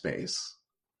quiet space,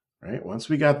 right? Once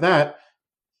we got that,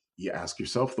 you ask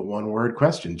yourself the one word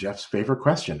question, Jeff's favorite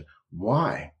question,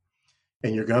 why?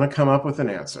 And you're going to come up with an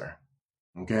answer.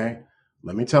 Okay.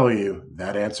 Let me tell you,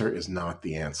 that answer is not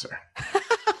the answer.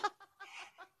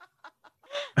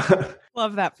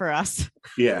 Love that for us.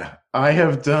 Yeah. I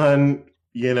have done,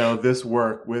 this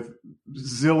work with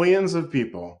zillions of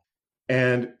people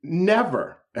and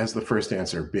never as the first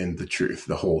answer been the truth,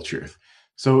 the whole truth.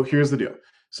 So here's the deal.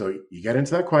 So you get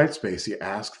into that quiet space, you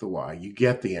ask the why, you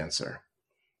get the answer,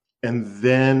 and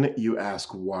then you ask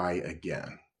why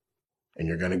again. And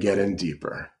you're going to get in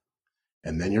deeper.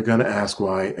 And then you're going to ask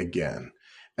why again.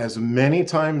 As many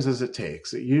times as it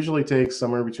takes. It usually takes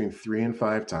somewhere between 3 and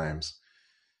 5 times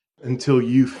until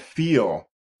you feel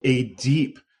a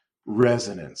deep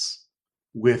resonance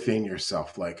within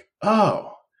yourself. Like,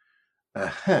 oh,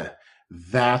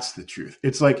 that's the truth.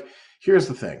 It's like, here's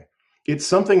the thing. It's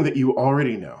something that you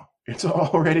already know. It's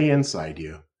already inside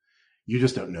you. You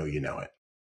just don't know you know it.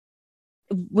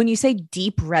 When you say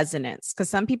deep resonance,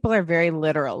 because some people are very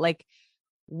literal, like,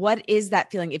 what is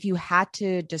that feeling? If you had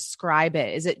to describe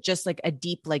it, is it just like a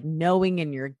deep, like knowing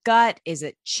in your gut? Is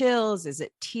it chills? Is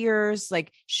it tears?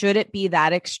 Like, should it be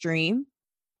that extreme?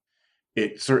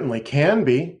 It certainly can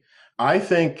be. I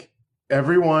think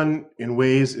everyone in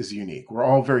ways is unique. We're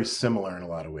all very similar in a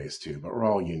lot of ways too, but we're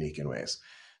all unique in ways.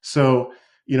 So,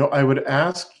 I would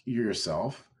ask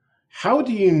yourself, How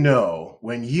do you know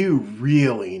when you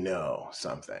really know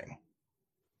something?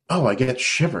 Oh, I get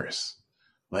shivers.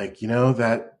 Like,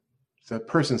 that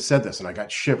person said this and I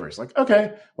got shivers. Like,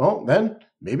 okay, well, then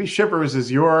maybe shivers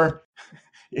is your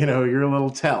little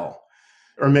tell.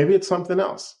 Or maybe it's something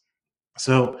else.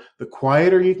 So the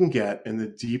quieter you can get and the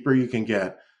deeper you can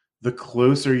get, the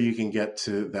closer you can get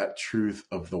to that truth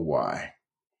of the why.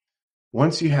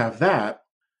 Once you have that,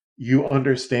 you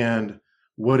understand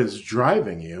what is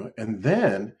driving you, and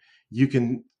then you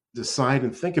can decide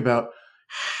and think about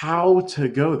how to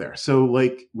go there. So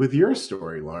like with your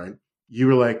story, Lauren, you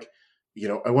were like,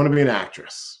 I want to be an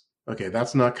actress. Okay,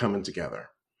 that's not coming together.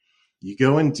 You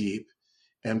go in deep,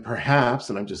 and perhaps,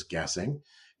 and I'm just guessing,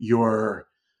 your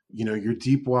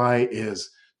deep why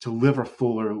is to live a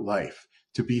fuller life,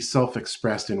 to be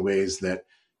self-expressed in ways that,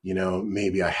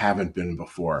 maybe I haven't been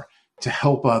before, to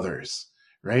help others,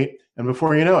 right? And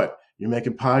before you know it, you're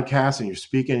making podcasts and you're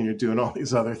speaking and you're doing all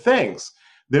these other things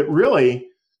that really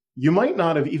you might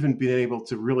not have even been able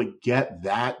to really get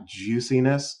that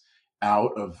juiciness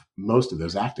out of most of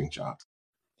those acting jobs.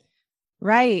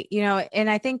 Right. And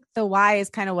I think the why is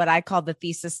kind of what I call the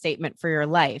thesis statement for your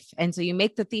life. And so you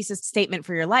make the thesis statement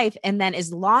for your life. And then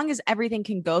as long as everything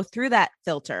can go through that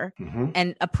filter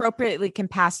and appropriately can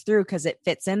pass through because it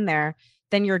fits in there,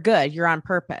 then you're good. You're on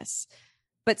purpose.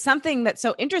 But something that's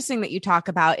so interesting that you talk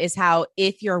about is how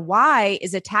if your why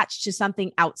is attached to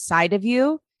something outside of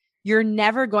you, you're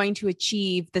never going to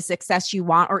achieve the success you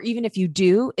want. Or even if you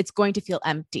do, it's going to feel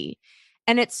empty.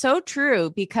 And it's so true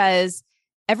because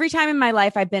every time in my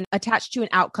life, I've been attached to an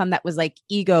outcome that was like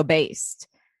ego based.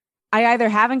 I either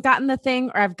haven't gotten the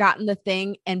thing or I've gotten the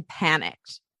thing and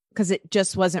panicked because it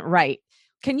just wasn't right.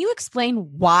 Can you explain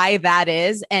why that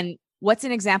is? And what's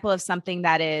an example of something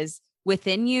that is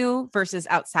within you versus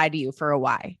outside of you for a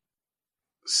why?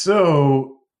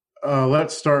 So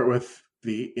let's start with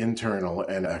the internal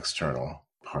and external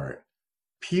part.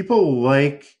 People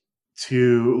like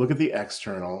to look at the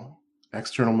external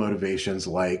motivations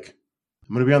like,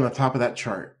 I'm going to be on the top of that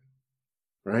chart,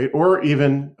 right? Or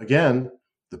even, again,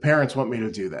 the parents want me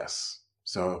to do this,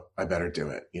 so I better do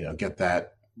it, get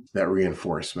that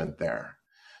reinforcement there.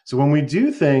 So when we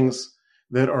do things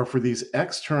that are for these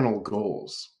external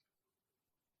goals,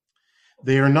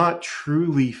 they are not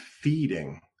truly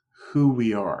feeding who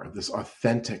we are, this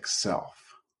authentic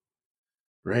self,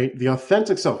 right? The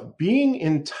authentic self, being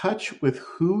in touch with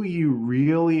who you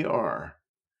really are,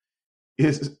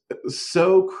 is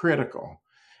so critical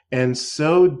and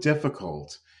so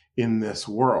difficult in this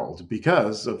world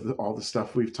because of all the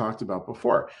stuff we've talked about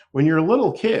before. When you're a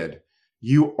little kid,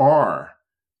 you are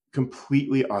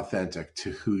completely authentic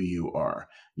to who you are.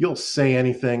 You'll say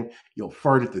anything, you'll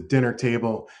fart at the dinner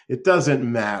table, it doesn't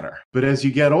matter. But as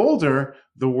you get older,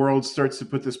 the world starts to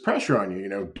put this pressure on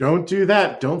you, don't do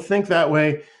that, don't think that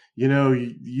way,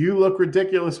 you look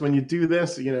ridiculous when you do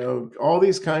this, all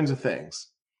these kinds of things.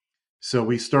 So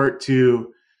we start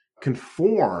to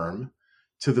conform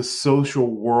to the social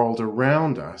world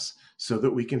around us so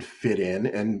that we can fit in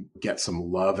and get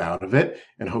some love out of it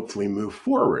and hopefully move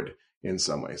forward in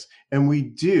some ways. And we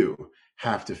do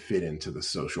have to fit into the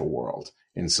social world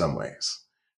in some ways,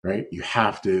 right? You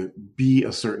have to be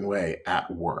a certain way at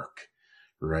work,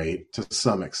 right? To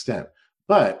some extent.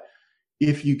 But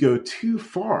if you go too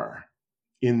far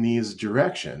in these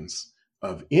directions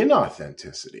of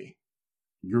inauthenticity,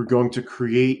 you're going to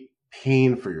create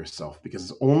pain for yourself because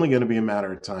it's only going to be a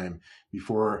matter of time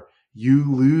before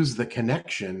you lose the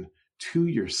connection to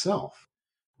yourself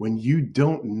when you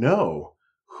don't know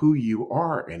who you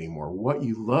are anymore, what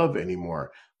you love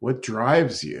anymore, what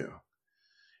drives you.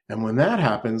 And when that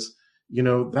happens,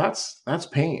 that's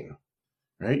pain,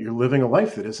 right? You're living a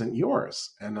life that isn't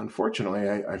yours. And unfortunately,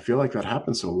 I feel like that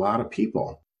happens to a lot of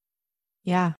people.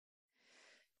 Yeah.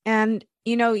 And,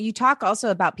 you talk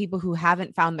also about people who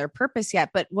haven't found their purpose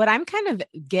yet. But what I'm kind of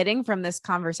getting from this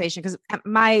conversation, because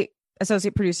my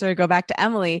associate producer, to go back to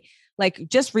Emily, like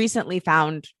just recently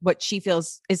found what she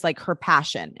feels is like her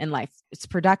passion in life. It's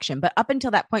production. But up until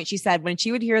that point, she said when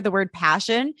she would hear the word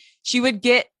passion, she would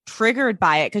get triggered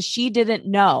by it because she didn't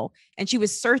know. And she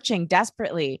was searching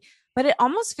desperately. But it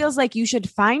almost feels like you should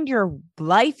find your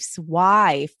life's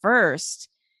why first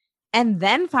and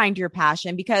then find your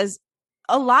passion, because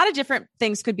a lot of different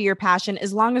things could be your passion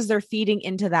as long as they're feeding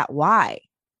into that why.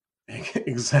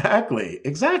 Exactly.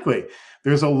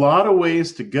 There's a lot of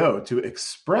ways to go to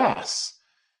express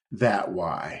that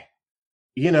why.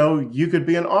 You could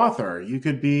be an author, you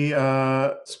could be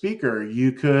a speaker,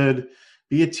 you could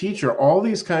be a teacher, all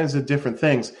these kinds of different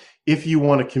things if you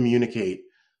want to communicate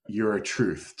your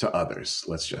truth to others,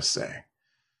 let's just say.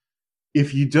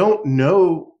 if you don't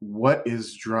know what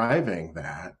is driving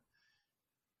that,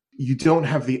 you don't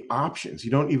have the options.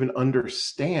 You don't even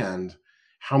understand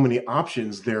how many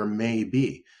options there may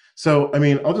be. So, I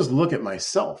mean, I'll just look at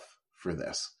myself for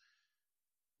this.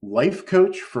 Life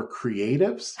coach for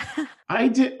creatives. I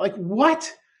did like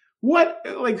what? What,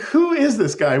 like, who is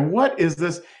this guy? What is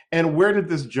this? And where did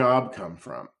this job come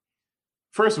from?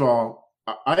 First of all,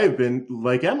 I've been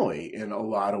like Emily in a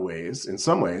lot of ways, in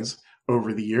some ways,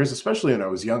 over the years, especially when I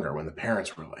was younger, when the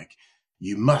parents were like,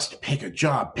 you must pick a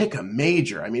job, pick a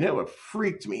major. I mean, it would have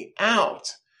freaked me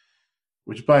out.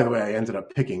 Which, by the way, I ended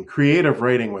up picking creative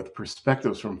writing with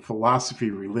perspectives from philosophy,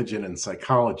 religion, and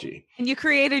psychology. And you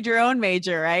created your own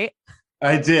major, right?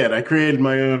 I did. I created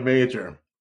my own major.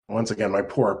 Once again, my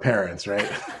poor parents,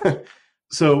 right?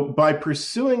 So by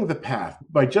pursuing the path,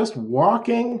 by just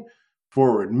walking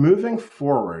forward, moving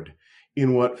forward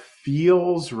in what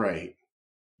feels right,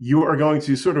 you are going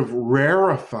to sort of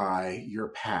rarefy your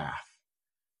path.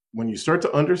 When you start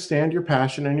to understand your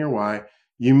passion and your why,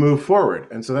 you move forward.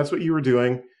 And so that's what you were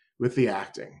doing with the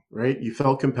acting, right? You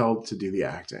felt compelled to do the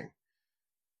acting.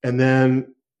 And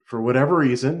then for whatever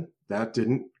reason, that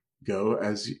didn't go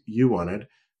as you wanted,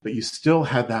 but you still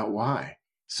had that why.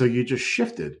 So you just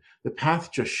shifted. The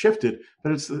path just shifted,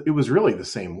 but it was really the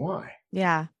same why.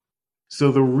 Yeah.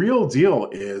 So the real deal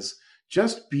is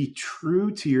just be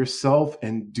true to yourself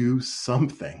and do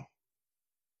something.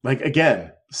 Like,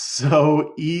 again,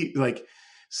 so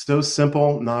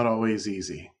simple, not always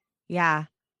easy. Yeah.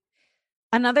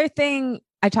 Another thing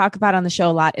I talk about on the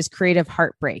show a lot is creative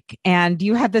heartbreak. And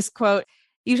you had this quote,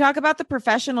 you talk about the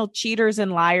professional cheaters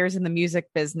and liars in the music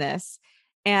business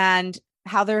and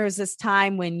how there was this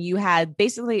time when you had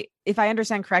basically, if I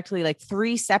understand correctly, like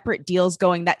 3 separate deals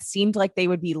going that seemed like they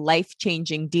would be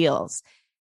life-changing deals.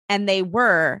 And they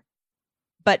were,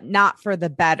 but not for the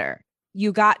better.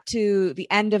 You got to the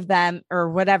end of them or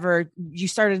whatever, you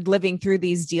started living through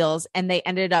these deals and they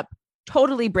ended up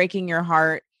totally breaking your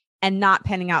heart and not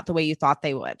panning out the way you thought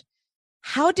they would.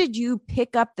 How did you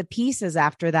pick up the pieces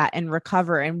after that and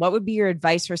recover? And what would be your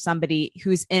advice for somebody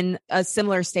who's in a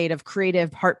similar state of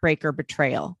creative heartbreak or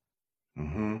betrayal?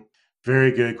 Mm-hmm.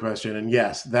 Very good question. And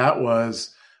yes, that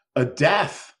was a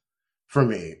death for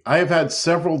me. I have had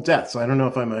several deaths. I don't know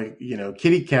if I'm a,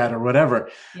 kitty cat or whatever.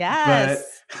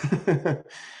 Yes. But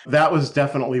that was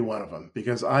definitely one of them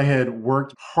because I had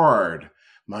worked hard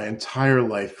my entire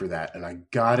life for that. And I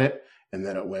got it. And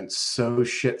then it went so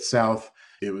shit south.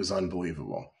 It was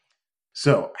unbelievable.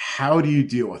 So how do you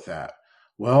deal with that?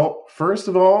 Well, first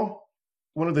of all,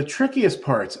 one of the trickiest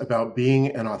parts about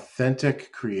being an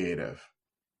authentic creative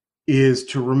is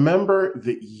to remember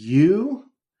that you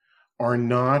are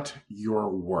not your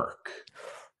work.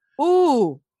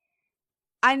 Ooh,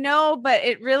 I know, but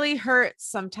it really hurts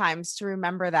sometimes to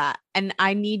remember that. And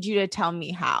I need you to tell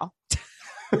me how.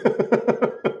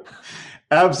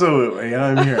 Absolutely.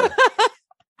 I'm here.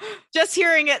 Just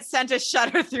hearing it sent a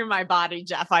shudder through my body,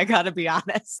 Jeff. I got to be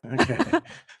honest. Okay.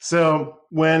 So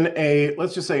when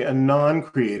let's just say a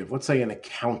non-creative, let's say an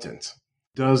accountant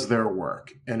does their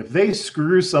work, and if they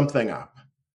screw something up,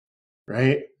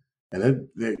 right? And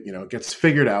it gets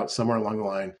figured out somewhere along the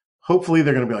line, hopefully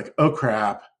they're going to be like, oh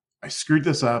crap, I screwed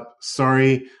this up.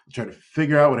 Sorry. I'll try to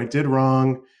figure out what I did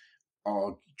wrong.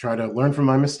 I'll try to learn from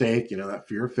my mistake, that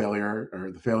fear of failure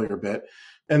or the failure bit.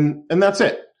 And that's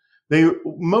it. They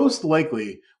most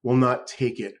likely will not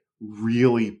take it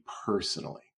really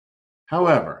personally.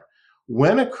 However,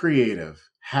 when a creative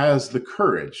has the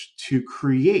courage to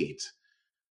create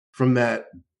from that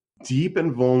deep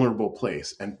and vulnerable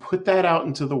place and put that out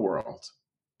into the world,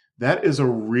 that is a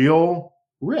real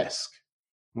risk.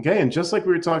 Okay. And just like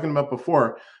we were talking about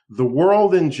before, the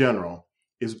world in general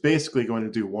is basically going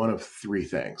to do one of 3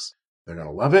 things. They're going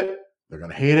to love it, they're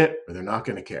going to hate it, or they're not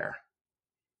going to care.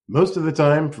 Most of the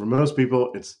time, for most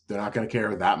people, they're not going to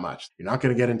care that much. You're not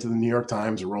going to get into the New York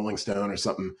Times or Rolling Stone or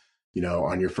something,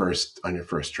 on your first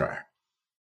try.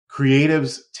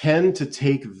 Creatives tend to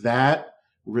take that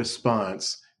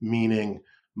response, meaning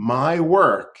my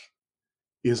work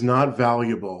is not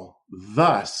valuable,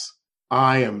 thus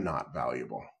I am not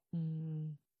valuable.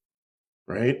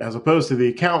 Right? As opposed to the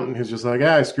accountant who's just like,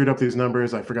 I screwed up these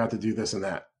numbers, I forgot to do this and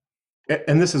that.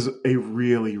 And this is a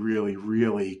really, really,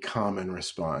 really common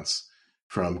response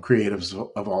from creatives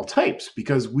of all types,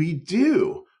 because we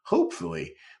do,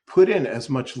 hopefully, put in as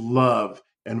much love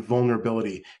and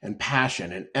vulnerability and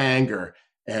passion and anger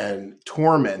and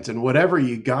torment and whatever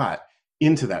you got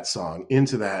into that song,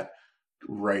 into that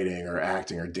writing or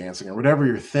acting or dancing or whatever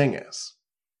your thing is.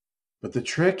 But the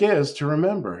trick is to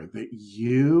remember that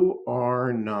you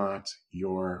are not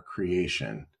your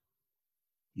creation.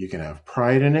 You can have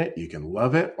pride in it. You can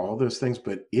love it, all those things,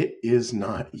 but it is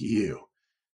not you.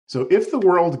 So if the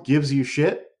world gives you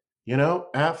shit,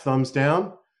 thumbs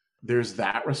down, there's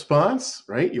that response,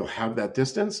 right? You'll have that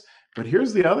distance. But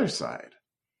here's the other side.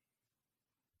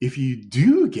 If you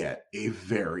do get a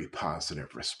very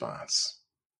positive response,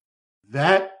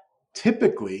 that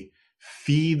typically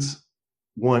feeds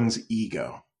one's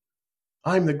ego.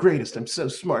 I'm the greatest. I'm so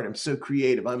smart. I'm so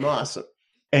creative. I'm awesome.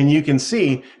 And you can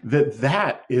see that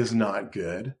that is not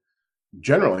good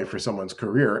generally for someone's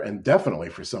career and definitely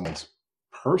for someone's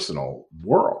personal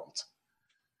world.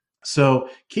 So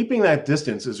keeping that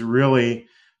distance is really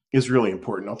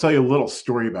important. I'll tell you a little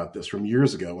story about this from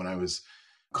years ago when I was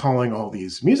calling all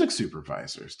these music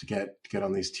supervisors to get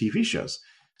on these TV shows.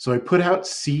 So I put out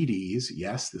CDs.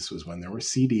 Yes, this was when there were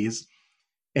CDs.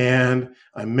 And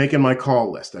I'm making my call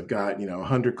list. I've got,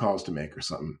 100 calls to make or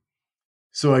something.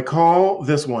 So I call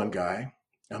this one guy.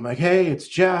 I'm like, hey, it's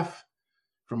Jeff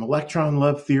from Electron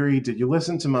Love Theory. Did you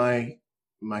listen to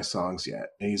my songs yet?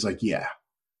 And he's like, yeah,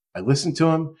 I listened to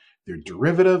them. They're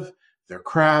derivative. They're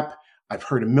crap. I've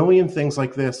heard a million things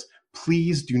like this.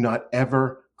 Please do not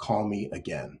ever call me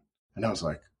again. And I was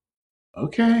like,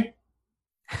 okay.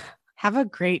 Have a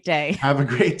great day. Have a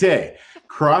great day.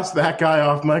 Cross that guy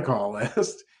off my call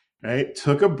list, right?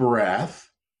 Took a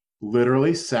breath,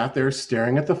 literally sat there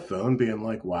staring at the phone, being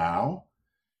like, wow.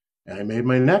 And I made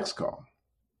my next call.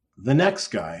 The next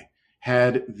guy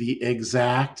had the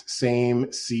exact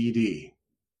same CD.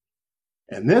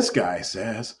 And this guy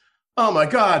says, oh my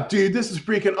God, dude, this is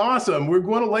freaking awesome. We're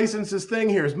going to license this thing.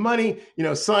 Here's money,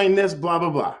 sign this, blah, blah,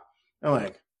 blah. I'm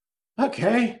like,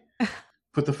 okay.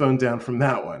 Put the phone down from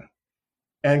that one.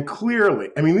 And clearly,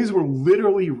 these were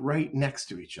literally right next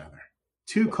to each other.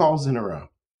 2 calls in a row.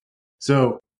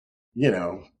 So,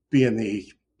 being the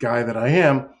guy that I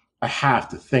am, I have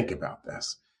to think about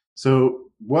this.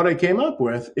 So what I came up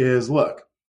with is, look,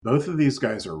 both of these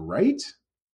guys are right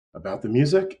about the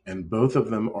music, and both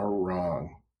of them are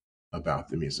wrong about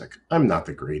the music. I'm not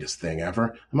the greatest thing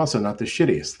ever. I'm also not the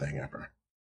shittiest thing ever,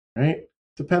 right?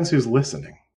 Depends who's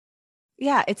listening.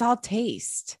 Yeah, it's all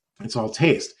taste. It's all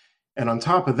taste. And on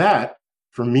top of that,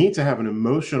 for me to have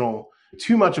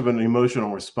too much of an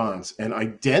emotional response and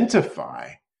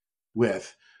identify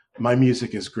with my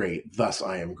music is great, thus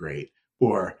I am great,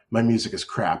 or my music is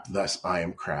crap, thus I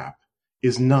am crap,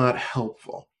 is not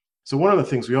helpful. So one of the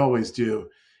things we always do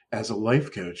as a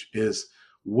life coach is,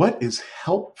 what is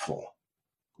helpful?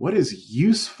 What is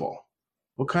useful?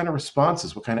 What kind of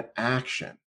responses? What kind of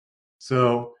action?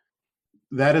 So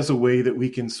that is a way that we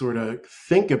can sort of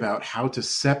think about how to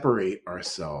separate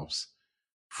ourselves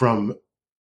from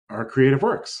our creative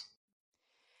works.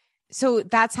 So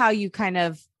that's how you kind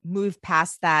of move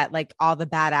past that, like all the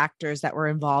bad actors that were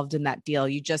involved in that deal.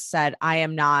 You just said, I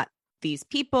am not these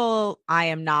people. I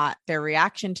am not their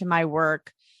reaction to my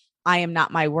work. I am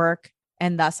not my work.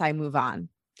 And thus I move on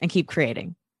and keep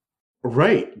creating.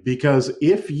 Right. Because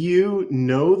if you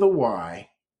know the why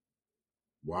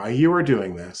you are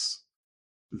doing this,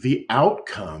 the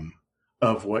outcome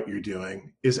of what you're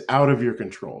doing is out of your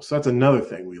control. So that's another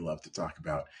thing we love to talk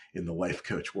about in the life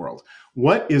coach world.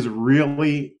 What is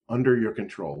really under your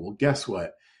control? Well, guess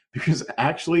what? There's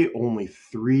actually only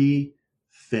 3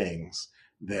 things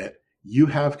that you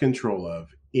have control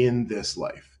of in this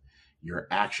life. Your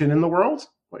action in the world,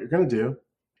 what you're going to do,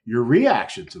 your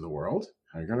reaction to the world,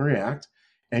 how you're going to react,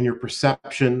 and your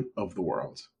perception of the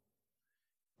world.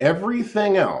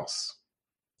 Everything else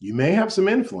you may have some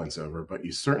influence over, but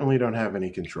you certainly don't have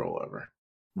any control over.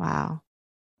 Wow.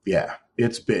 Yeah,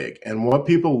 it's big. And what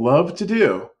people love to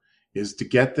do is to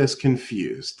get this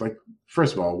confused. Like,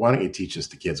 first of all, why don't you teach this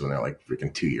to kids when they're like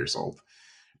freaking 2 years old?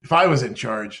 If I was in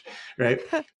charge, right?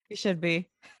 You should be.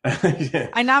 Yeah.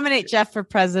 I nominate Jeff for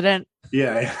president.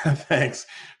 Yeah, thanks.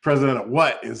 President of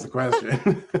what is the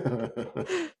question?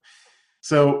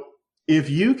 So if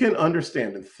you can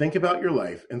understand and think about your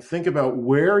life and think about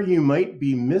where you might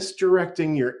be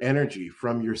misdirecting your energy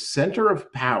from your center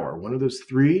of power, one of those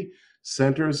 3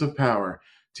 centers of power,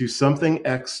 to something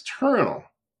external,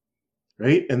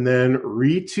 right? And then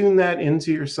retune that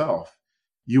into yourself,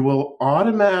 you will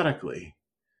automatically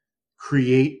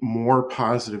create more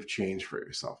positive change for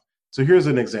yourself. So here's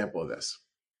an example of this.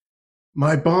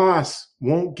 My boss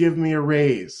won't give me a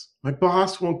raise. My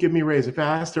boss won't give me a raise. I've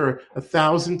asked her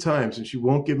 1,000 times and she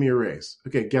won't give me a raise.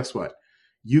 Okay, guess what?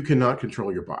 You cannot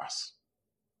control your boss.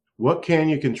 What can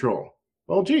you control?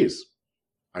 Well, geez,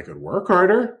 I could work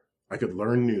harder. I could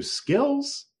learn new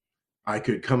skills. I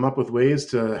could come up with ways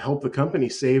to help the company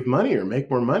save money or make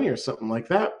more money or something like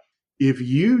that. If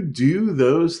you do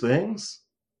those things,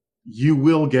 you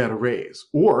will get a raise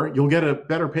or you'll get a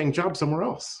better paying job somewhere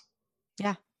else.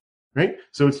 Yeah. Right?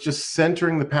 So it's just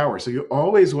centering the power. So you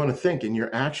always want to think in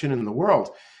your action in the world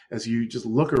as you just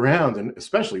look around, and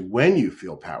especially when you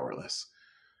feel powerless,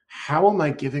 how am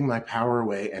I giving my power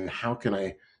away and how can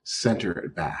I center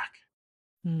it back?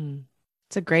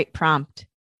 It's a great prompt.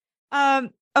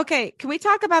 Okay. Can we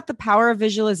talk about the power of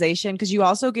visualization? Because you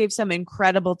also gave some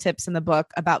incredible tips in the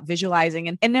book about visualizing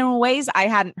and in ways I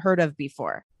hadn't heard of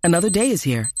before. Another day is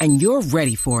here and you're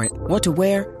ready for it. What to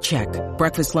wear? Check.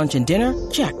 Breakfast, lunch, and dinner?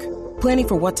 Check. Planning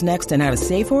for what's next and how to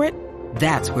save for it?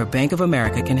 That's where Bank of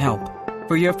America can help.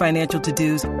 For your financial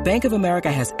to-dos, Bank of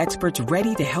America has experts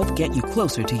ready to help get you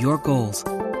closer to your goals.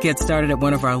 Get started at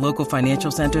one of our local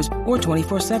financial centers or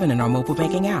 24/7 in our mobile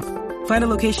banking app. Find a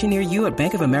location near you at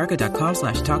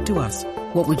bankofamerica.com/talktous.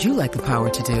 What would you like the power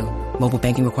to do? Mobile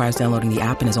banking requires downloading the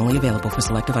app and is only available for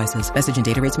select devices. Message and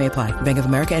data rates may apply. Bank of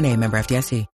America N.A., member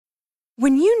FDIC.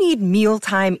 When you need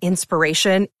mealtime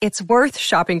inspiration, it's worth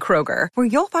shopping Kroger, where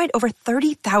you'll find over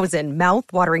 30,000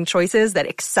 mouth-watering choices that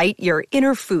excite your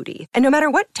inner foodie. And no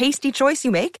matter what tasty choice you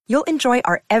make, you'll enjoy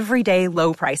our everyday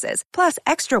low prices, plus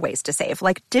extra ways to save,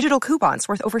 like digital coupons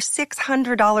worth over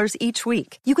 $600 each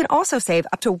week. You can also save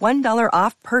up to $1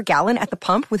 off per gallon at the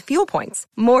pump with fuel points.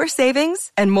 More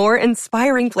savings and more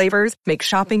inspiring flavors make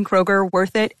shopping Kroger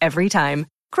worth it every time.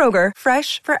 Kroger,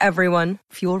 fresh for everyone.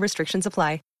 Fuel restrictions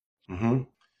apply. Mm-hmm.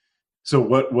 So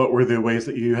what were the ways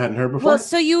that you hadn't heard before? Well,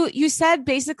 so you said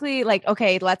basically like,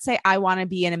 okay, let's say I want to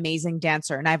be an amazing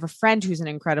dancer and I have a friend who's an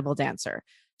incredible dancer.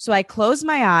 So I close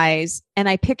my eyes and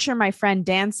I picture my friend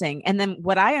dancing. And then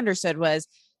what I understood was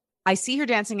I see her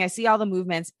dancing, I see all the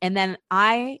movements, and then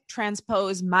I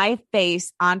transpose my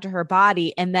face onto her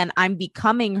body, and then I'm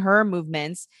becoming her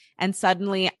movements, and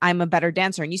suddenly I'm a better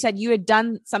dancer. And you said you had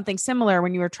done something similar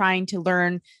when you were trying to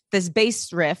learn this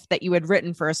bass riff that you had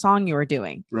written for a song you were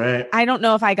doing. Right. I don't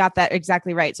know if I got that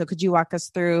exactly right. So could you walk us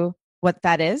through what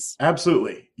that is?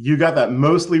 Absolutely. You got that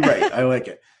mostly right. I like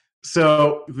it.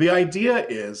 So the idea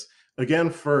is,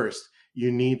 again, first,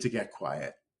 you need to get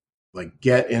quiet. Like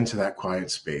get into that quiet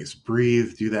space,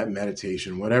 breathe, do that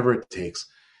meditation, whatever it takes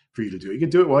for you to do it. You can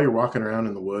do it while you're walking around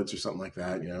in the woods or something like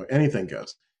that. Anything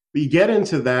goes. But you get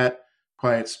into that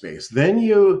quiet space. Then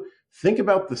you think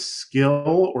about the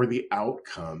skill or the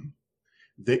outcome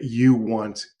that you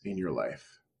want in your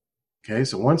life. Okay.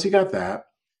 So once you got that,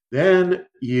 then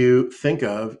you think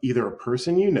of either a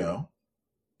person you know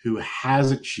who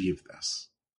has achieved this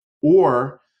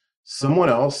or someone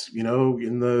else,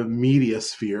 in the media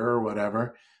sphere or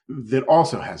whatever, that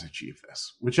also has achieved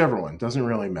this, whichever one, doesn't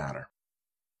really matter.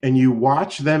 And you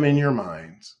watch them in your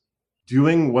mind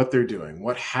doing what they're doing.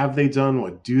 What have they done?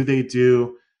 What do they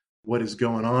do? What is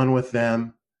going on with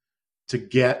them to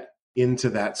get into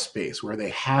that space where they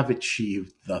have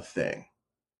achieved the thing?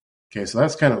 Okay, so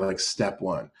that's kind of like step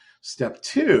one. Step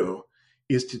two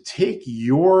is to take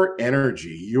your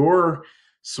energy, your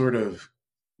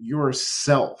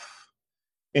self,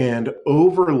 and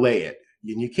overlay it.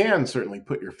 And you can certainly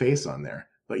put your face on there,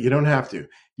 but you don't have to.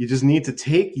 You just need to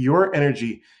take your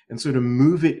energy and sort of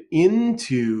move it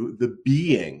into the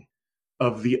being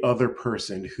of the other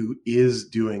person who is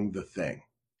doing the thing.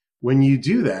 When you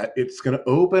do that, it's going to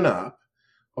open up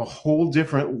a whole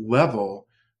different level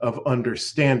of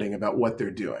understanding about what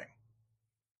they're doing,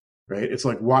 right? It's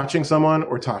like watching someone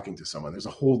or talking to someone. There's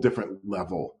a whole different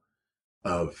level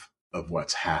of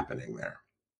what's happening there.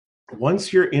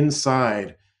 Once you're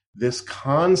inside this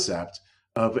concept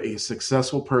of a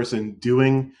successful person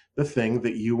doing the thing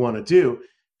that you want to do,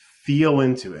 feel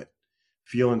into it.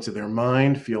 Feel into their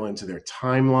mind, feel into their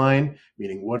timeline,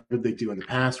 meaning what did they do in the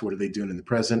past, what are they doing in the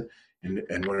present,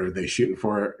 and what are they shooting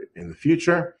for in the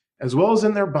future, as well as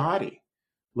in their body.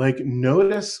 Like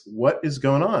notice what is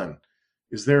going on.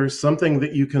 Is there something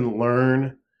that you can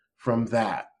learn from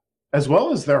that, as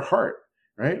well as their heart,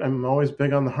 right? I'm always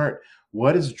big on the heart.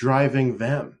 What is driving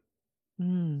them?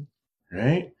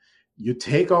 Right? You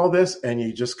take all this and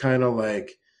you just kind of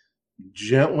like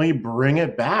gently bring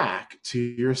it back to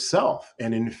yourself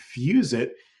and infuse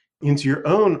it into your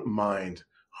own mind,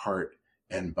 heart,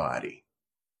 and body.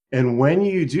 And when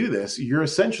you do this, you're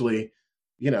essentially,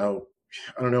 I don't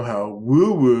know how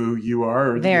woo-woo you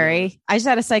are. Very. I just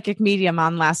had a psychic medium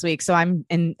on last week, so I'm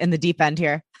in the deep end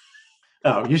here.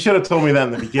 Oh, you should have told me that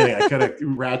in the beginning. I could have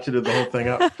ratcheted the whole thing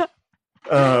up.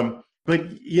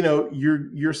 But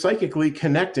you're psychically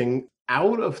connecting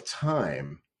out of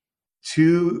time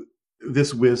to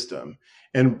this wisdom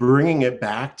and bringing it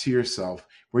back to yourself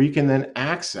where you can then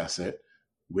access it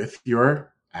with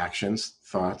your actions,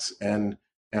 thoughts, and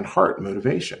heart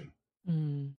motivation.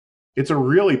 It's a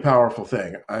really powerful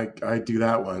thing. I do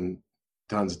that one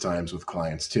tons of times with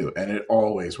clients too. And it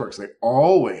always works. They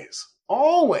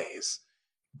always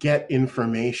get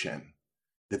information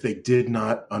that they did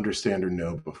not understand or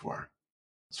know before.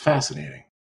 It's fascinating.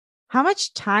 How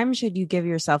much time should you give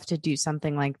yourself to do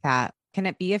something like that? Can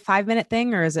it be a 5-minute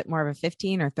thing, or is it more of a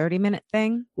 15 or 30-minute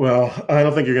thing? Well, I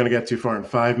don't think you're going to get too far in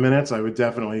 5 minutes. I would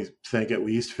definitely think at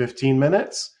least 15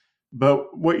 minutes.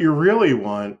 But what you really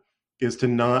want is to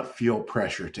not feel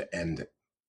pressure to end it,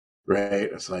 right?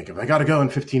 It's like, if I got to go in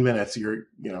 15 minutes,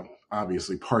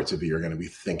 obviously parts of you are going to be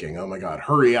thinking, oh my God,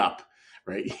 hurry up,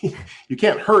 right? You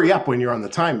can't hurry up when you're on the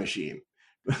time machine.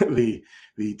 The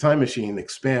time machine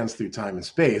expands through time and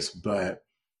space, but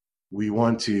we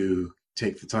want to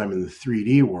take the time in the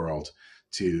 3D world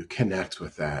to connect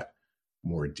with that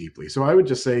more deeply. So I would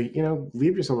just say,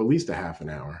 leave yourself at least a half an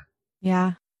hour.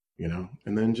 Yeah.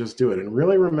 And then just do it. And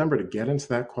really remember to get into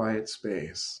that quiet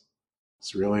space.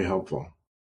 It's really helpful.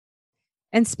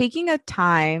 And speaking of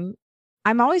time,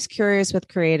 I'm always curious with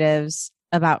creatives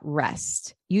about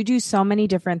rest. You do so many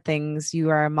different things.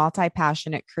 You are a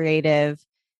multi-passionate creative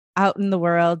out in the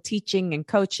world, teaching and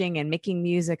coaching and making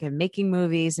music and making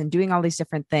movies and doing all these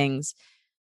different things.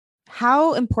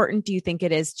 How important do you think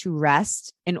it is to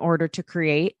rest in order to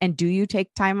create? And do you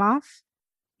take time off?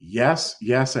 Yes,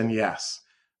 yes, and yes.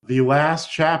 The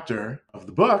last chapter of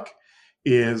the book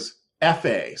is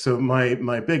FA. So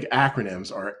my big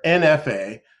acronyms are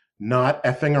NFA, not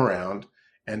effing around,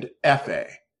 and FA.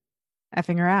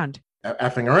 Effing around.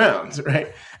 Effing around,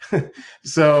 right?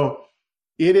 So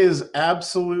it is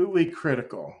absolutely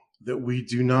critical that we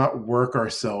do not work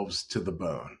ourselves to the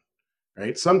bone,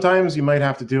 right? Sometimes you might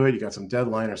have to do it. You got some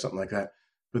deadline or something like that.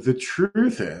 But the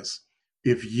truth is,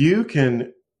 if you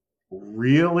can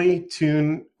really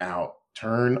tune out,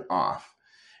 turn off,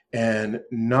 and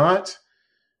not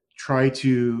try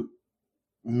to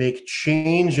make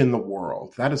change in the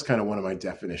world. That is kind of one of my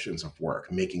definitions of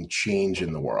work, making change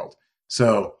in the world.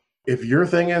 So if your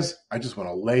thing is, I just want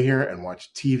to lay here and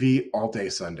watch TV all day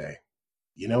Sunday,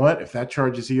 you know what? If that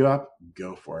charges you up,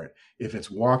 go for it. If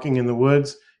it's walking in the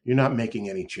woods, you're not making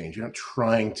any change. You're not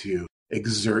trying to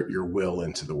exert your will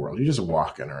into the world. You're just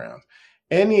walking around.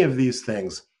 Any of these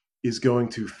things is going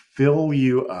to fill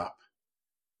you up,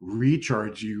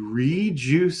 recharge you,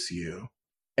 rejuice you,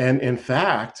 and in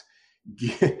fact,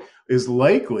 is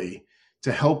likely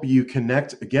to help you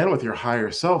connect again with your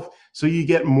higher self so you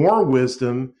get more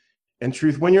wisdom and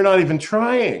truth when you're not even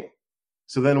trying.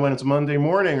 So then when it's Monday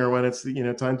morning or when it's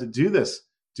time to do this,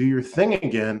 do your thing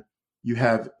again, you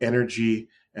have energy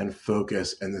and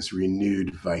focus and this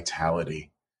renewed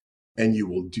vitality. And you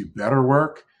will do better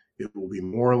work. It will be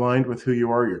more aligned with who you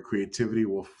are. Your creativity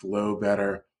will flow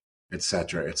better, et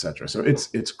cetera, et cetera. So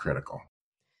it's critical.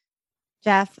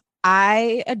 Jeff,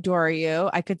 I adore you.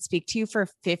 I could speak to you for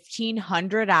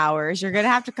 1,500 hours. You're going to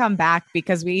have to come back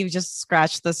because we've just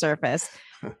scratched the surface.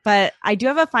 But I do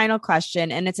have a final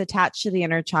question, and it's attached to the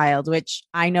inner child, which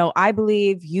I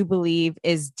believe you believe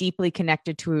is deeply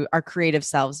connected to our creative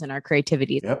selves and our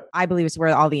creativity. Yep. I believe it's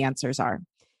where all the answers are.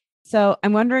 So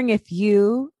I'm wondering if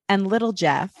you and little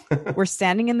Jeff were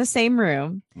standing in the same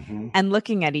room and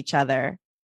looking at each other,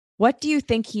 what do you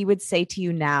think he would say to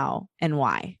you now and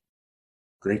why?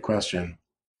 Great question.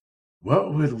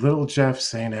 What would little Jeff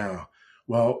say now?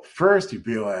 Well, first he'd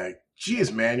be like,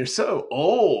 geez, man, you're so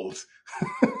old.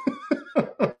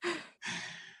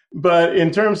 But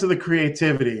in terms of the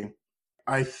creativity,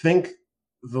 I think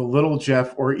the little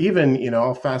Jeff, or even,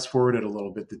 I'll fast forward it a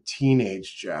little bit, the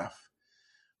teenage Jeff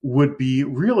would be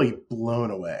really blown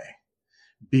away.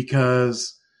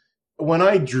 Because when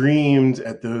I dreamed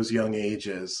at those young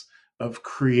ages of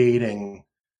creating,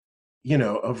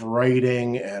 of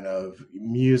writing and of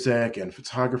music and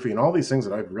photography and all these things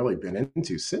that I've really been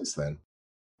into since then,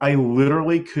 I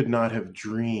literally could not have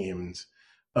dreamed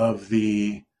of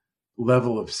the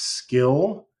level of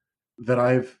skill that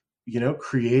I've,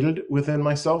 created within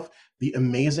myself, the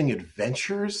amazing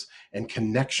adventures and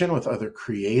connection with other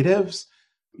creatives,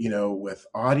 with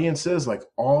audiences, like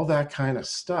all that kind of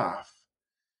stuff.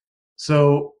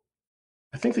 So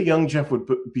I think the young Jeff would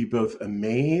be both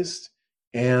amazed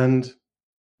and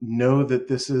know that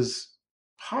this is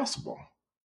possible.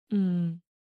 Mm.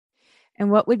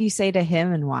 And what would you say to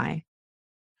him and why?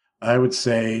 I would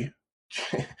say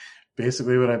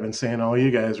basically what I've been saying to all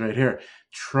you guys right here.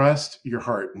 Trust your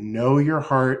heart, know your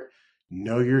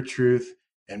truth,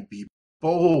 and be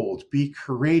bold, be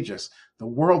courageous. The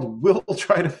world will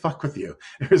try to fuck with you.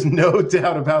 There's no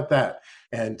doubt about that.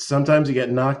 And sometimes you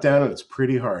get knocked down and it's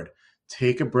pretty hard.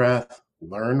 Take a breath,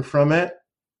 learn from it,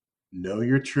 know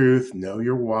your truth, know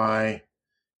your why,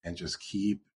 and just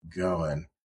keep going.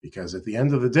 Because at the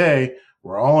end of the day,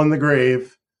 we're all in the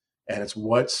grave, and it's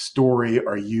what story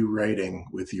are you writing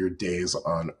with your days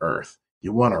on Earth?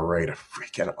 You want to write a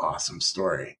freaking awesome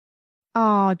story.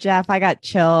 Oh, Jeff, I got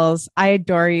chills. I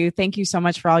adore you. Thank you so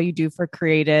much for all you do for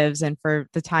creatives and for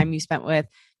the time you spent with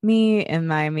me and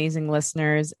my amazing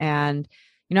listeners. And,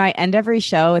 I end every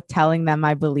show with telling them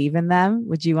I believe in them.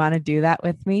 Would you want to do that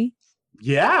with me?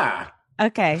 Yeah.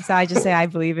 Okay. So I just say, I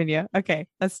believe in you. Okay,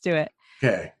 let's do it.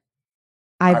 Okay.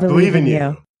 I believe in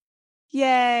you. you.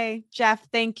 Yay. Jeff,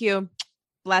 thank you.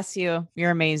 Bless you.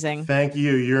 You're amazing. Thank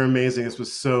you. You're amazing. This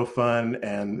was so fun.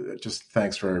 And just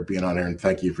thanks for being on here. And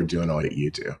thank you for doing all that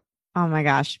you do. Oh my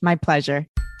gosh. My pleasure.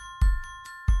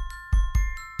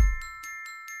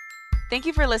 Thank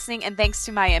you for listening, and thanks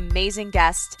to my amazing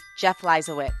guest, Jeff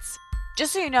Leisowitz.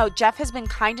 Just so you know, Jeff has been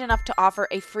kind enough to offer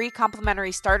a free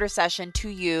complimentary starter session to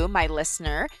you, my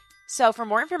listener. So for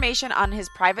more information on his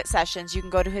private sessions, you can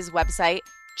go to his website,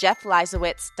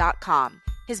 jeffleisowitz.com.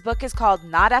 His book is called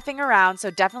Not Effing Around,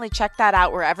 so definitely check that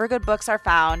out wherever good books are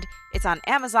found. It's on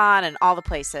Amazon and all the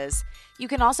places. You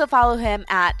can also follow him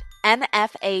at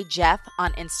NFAJeff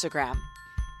on Instagram.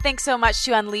 Thanks so much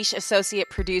to Unleash associate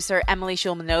producer Emily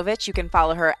Shulmanovich. You can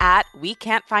follow her at We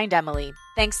Can't Find Emily.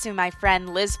 Thanks to my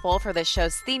friend Liz Full for this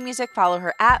show's theme music. Follow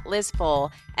her at Liz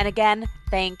Full. And again,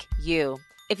 thank you.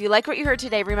 If you like what you heard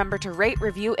today, remember to rate,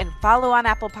 review, and follow on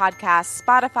Apple Podcasts,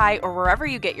 Spotify, or wherever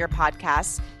you get your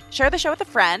podcasts. Share the show with a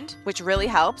friend, which really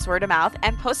helps, word of mouth,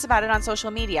 and post about it on social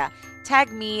media.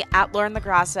 Tag me at Lauren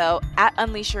LaGrasso, at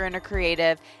Unleash Your Inner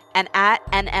Creative, and at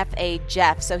NFA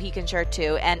Jeff so he can share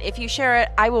too. And if you share it,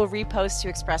 I will repost to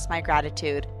express my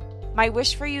gratitude. My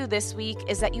wish for you this week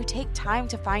is that you take time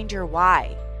to find your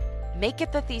why. Make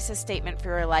it the thesis statement for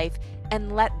your life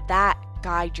and let that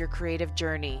guide your creative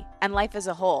journey and life as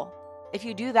a whole. If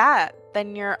you do that,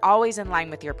 then you're always in line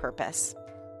with your purpose.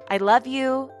 I love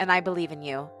you and I believe in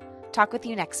you. Talk with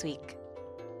you next week.